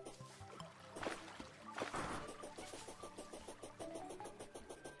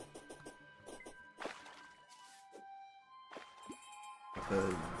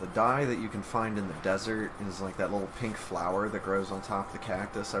 The dye that you can find in the desert is like that little pink flower that grows on top of the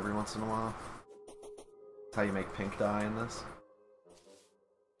cactus every once in a while. That's how you make pink dye in this.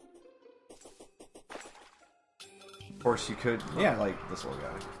 Of course you could, yeah, like this little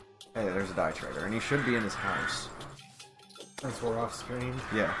guy. Hey, there's a dye trader, and he should be in his house. Since we're off screen.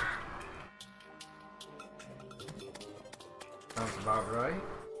 Yeah. Sounds about right.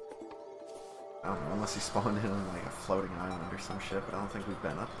 I don't know, unless he spawned in on like a floating island or some shit, but I don't think we've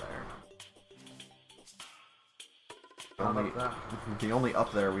been up there. The only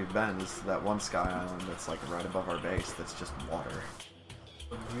up there we've been is that one sky island that's like right above our base that's just water.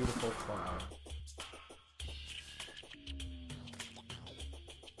 A beautiful cloud.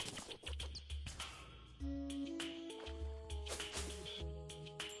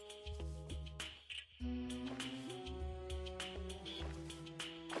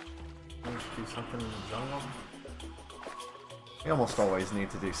 Do something in the jungle? We almost always need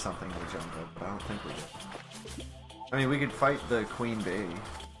to do something in the jungle, but I don't think we do. I mean, we could fight the queen bee.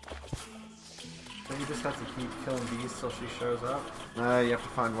 So you just have to keep killing bees till she shows up? You have to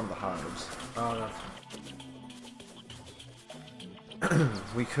find one of the hives. Oh, that's...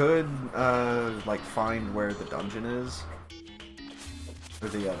 We could, like, find where the dungeon is. Or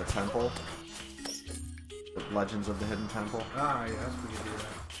the temple. The Legends of the Hidden Temple. Ah, yes, we can do that.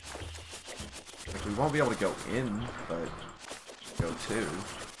 Like, we won't be able to go in, but go to.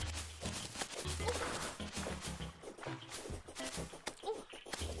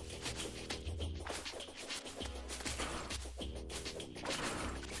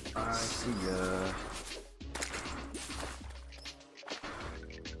 I see ya.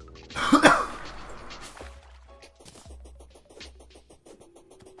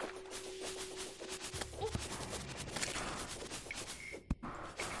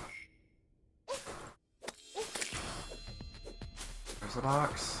 There's the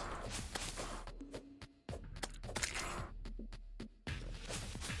box.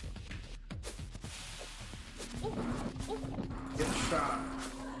 Get shot.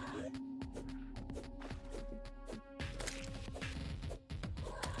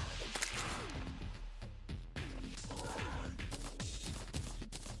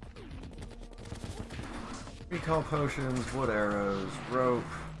 Recall potions, wood arrows, rope,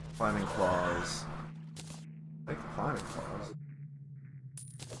 climbing claws. I like the climbing claws.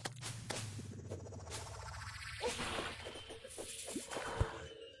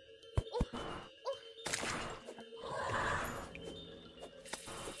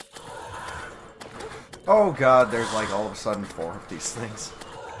 Oh god, there's like all of a sudden 4 of these things.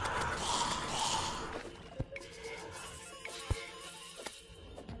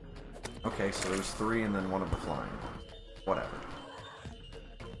 Okay, so there's 3 and then one of the flying ones. Whatever.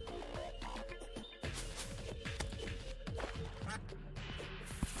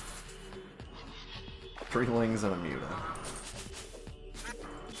 Three lings and a muta.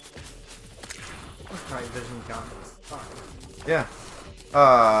 What's night vision count this time? Yeah.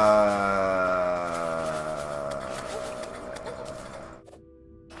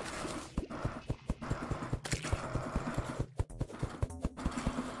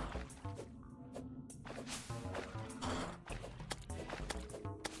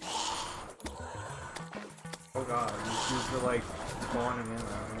 Oh god, these dudes are like spawning in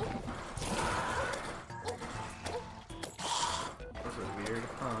around me. This is weird,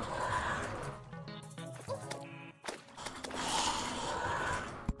 huh?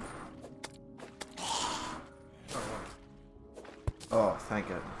 Oh, thank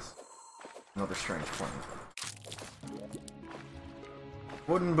goodness. Another strange plant.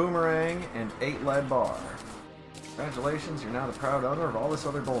 Wooden boomerang and 8 lead bar. Congratulations, you're now the proud owner of all this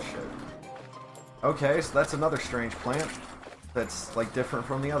other bullshit. Okay, so that's another strange plant that's like different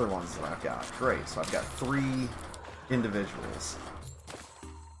from the other ones that I've got. Great, so I've got 3 individuals.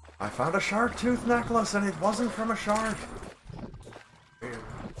 I found a shark tooth necklace and it wasn't from a shark. Weird.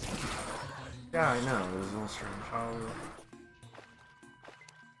 Yeah, I know. It was a little strange. Oh.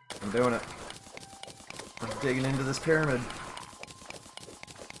 I'm doing it. I'm digging into this pyramid.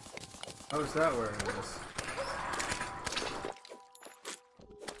 Oh, is that where it is?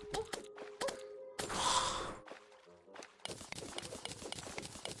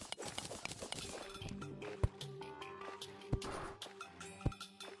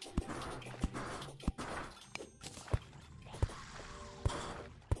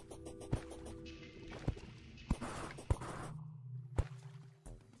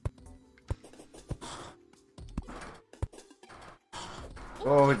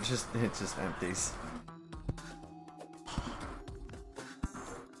 Oh, it just empties.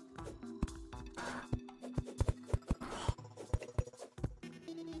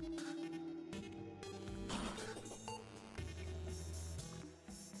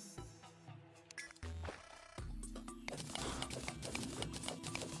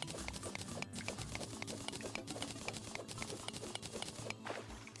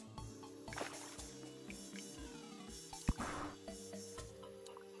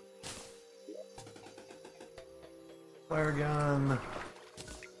 Flare gun,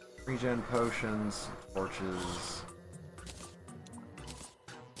 regen potions, torches.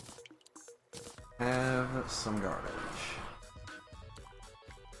 Have some garbage.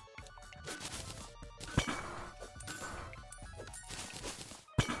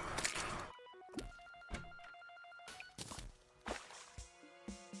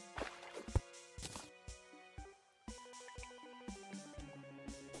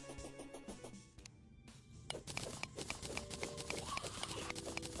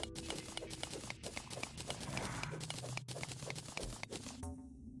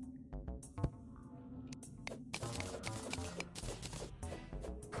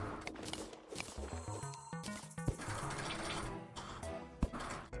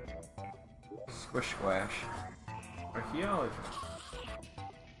 Squish squash. Archaeology.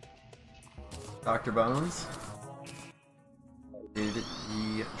 Dr. Bones? Did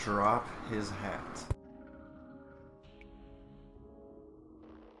he drop his hat?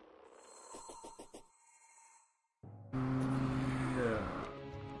 No.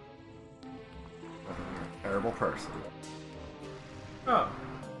 What a terrible person. Oh,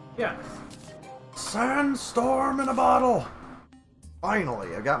 yes. Sandstorm in a bottle!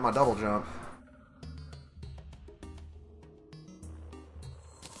 Finally, I got my double jump.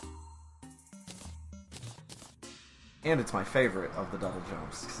 And it's my favorite of the double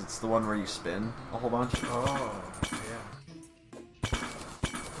jumps, because it's the one where you spin a whole bunch. Oh, yeah.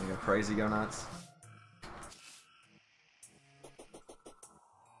 You go crazy, go nuts.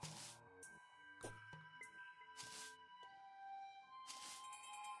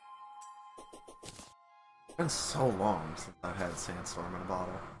 It's been so long since I've had Sandstorm in a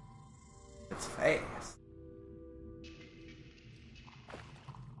bottle. It's fast.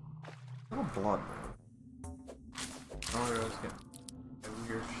 A little blood, man. Oh, I was getting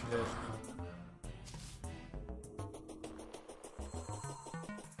weird shit.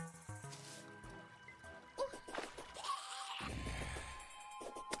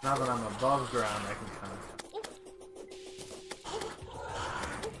 Now that I'm above ground, I can kind of...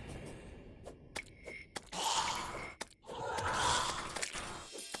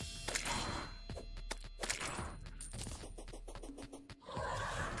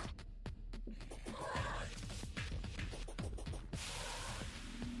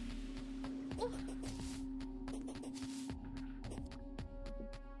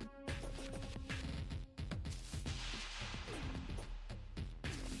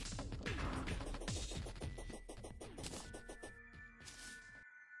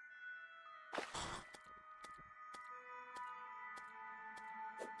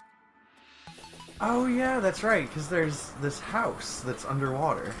 Oh yeah, that's right, because there's this house that's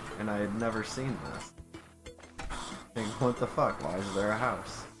underwater, and I had never seen this. Like, what the fuck? Why is there a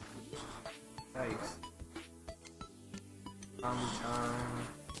house? Nice.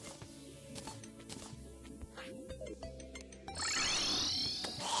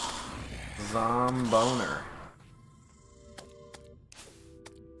 Zomboner.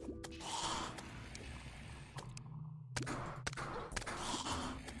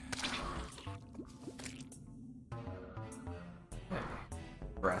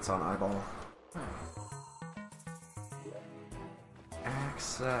 Rats on eyeball.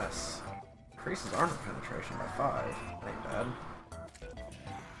 Access. Increases armor penetration by 5. Ain't bad.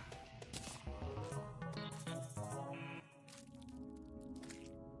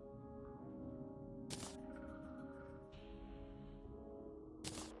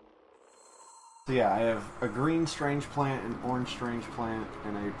 So yeah, I have a green strange plant, an orange strange plant,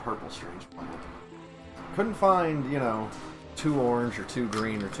 and a purple strange plant. Couldn't find, you know, 2 orange or 2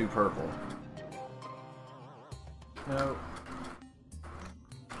 green or 2 purple. No.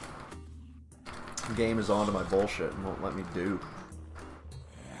 The game is onto my bullshit and won't let me do.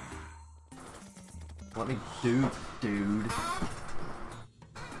 Let me do, dude.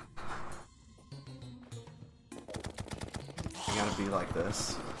 I gotta be like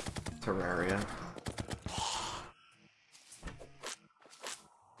this. Terraria.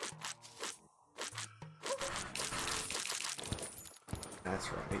 That's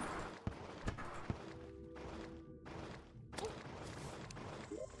right.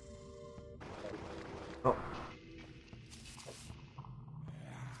 Oh.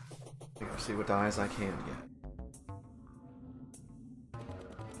 I gotta see what dyes I can get.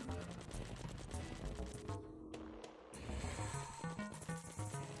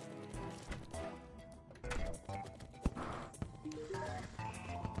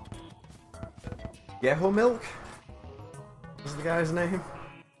 Yeho Milk? Is the guy's name?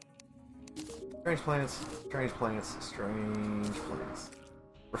 Strange plants, strange plants, strange plants.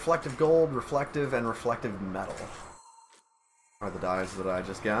 Reflective gold, reflective, and reflective metal are the dyes that I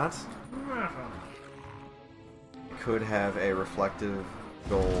just got. Could have a reflective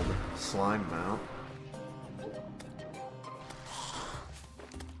gold slime mount.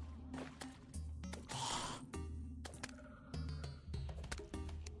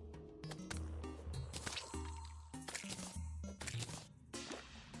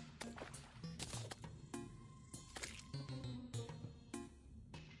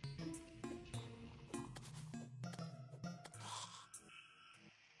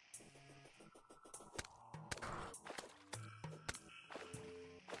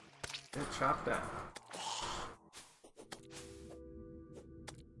 Chop that.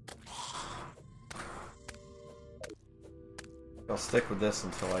 I'll stick with this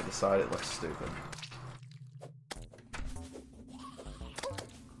until I decide it looks stupid.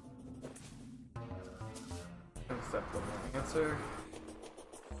 Acceptable answer.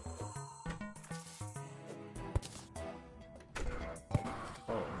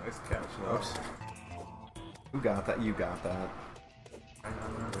 Oh, nice catch. Oops. Who got that? You got that.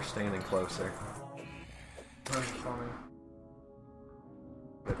 We're standing closer. That's funny.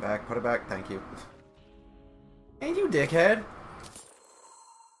 Put it back, put it back, thank you. Hey, you dickhead!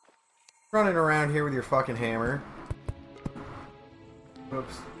 Running around here with your fucking hammer.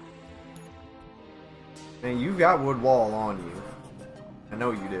 Whoops. Man, you've got wood wall on you. I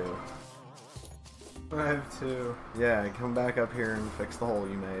know you do. I have to. Yeah, come back up here and fix the hole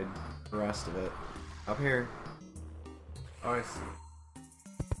you made. The rest of it. Up here. Oh, I see.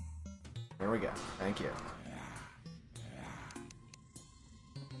 There we go. Thank you.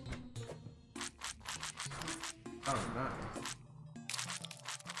 Oh, nice.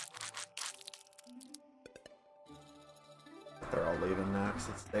 They're all leaving now because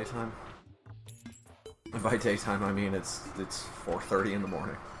it's daytime. And by daytime, I mean it's 4:30 in the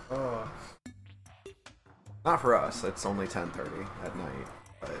morning. Oh. Not for us. It's only 10:30 at night,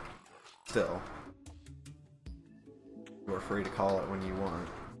 but still, you're free to call it when you want.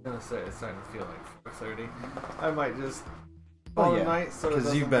 I was gonna say it's starting to feel like 4:30. I might just Oh call yeah, the night so it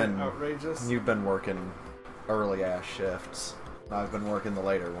doesn't you've been get outrageous. You've been working early ass shifts. I've been working the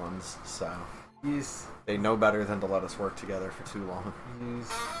later ones, so Yes. they know better than to let us work together for too long.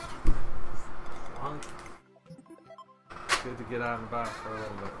 Yes. Good to get out and about for a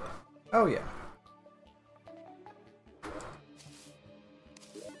little bit though. Oh yeah.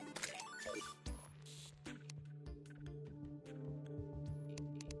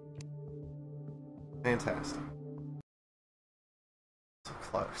 Fantastic. So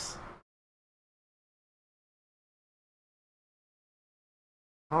close.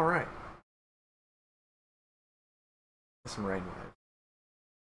 Alright. Some rain waves.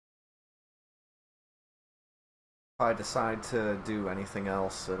 If I decide to do anything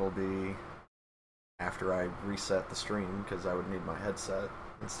else, it'll be after I reset the stream, because I would need my headset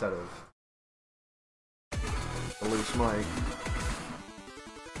instead of the loose mic.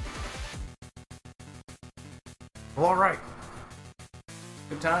 Well, alright.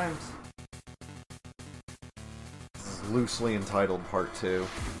 Good times. This is loosely entitled Part 2.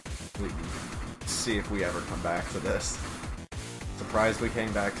 See if we ever come back to this. Surprised we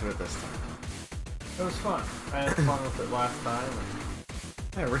came back to it this time. It was fun. I had fun with it last time.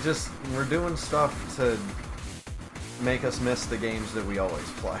 Yeah, we're doing stuff to make us miss the games that we always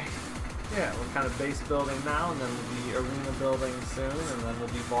play. Yeah, we're kind of base building now, and then we'll be arena building soon, and then we'll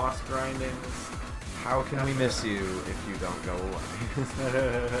be boss grinding. How can we miss you if you don't go away?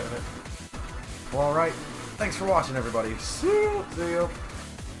 Well, alright. Thanks for watching, everybody. See ya.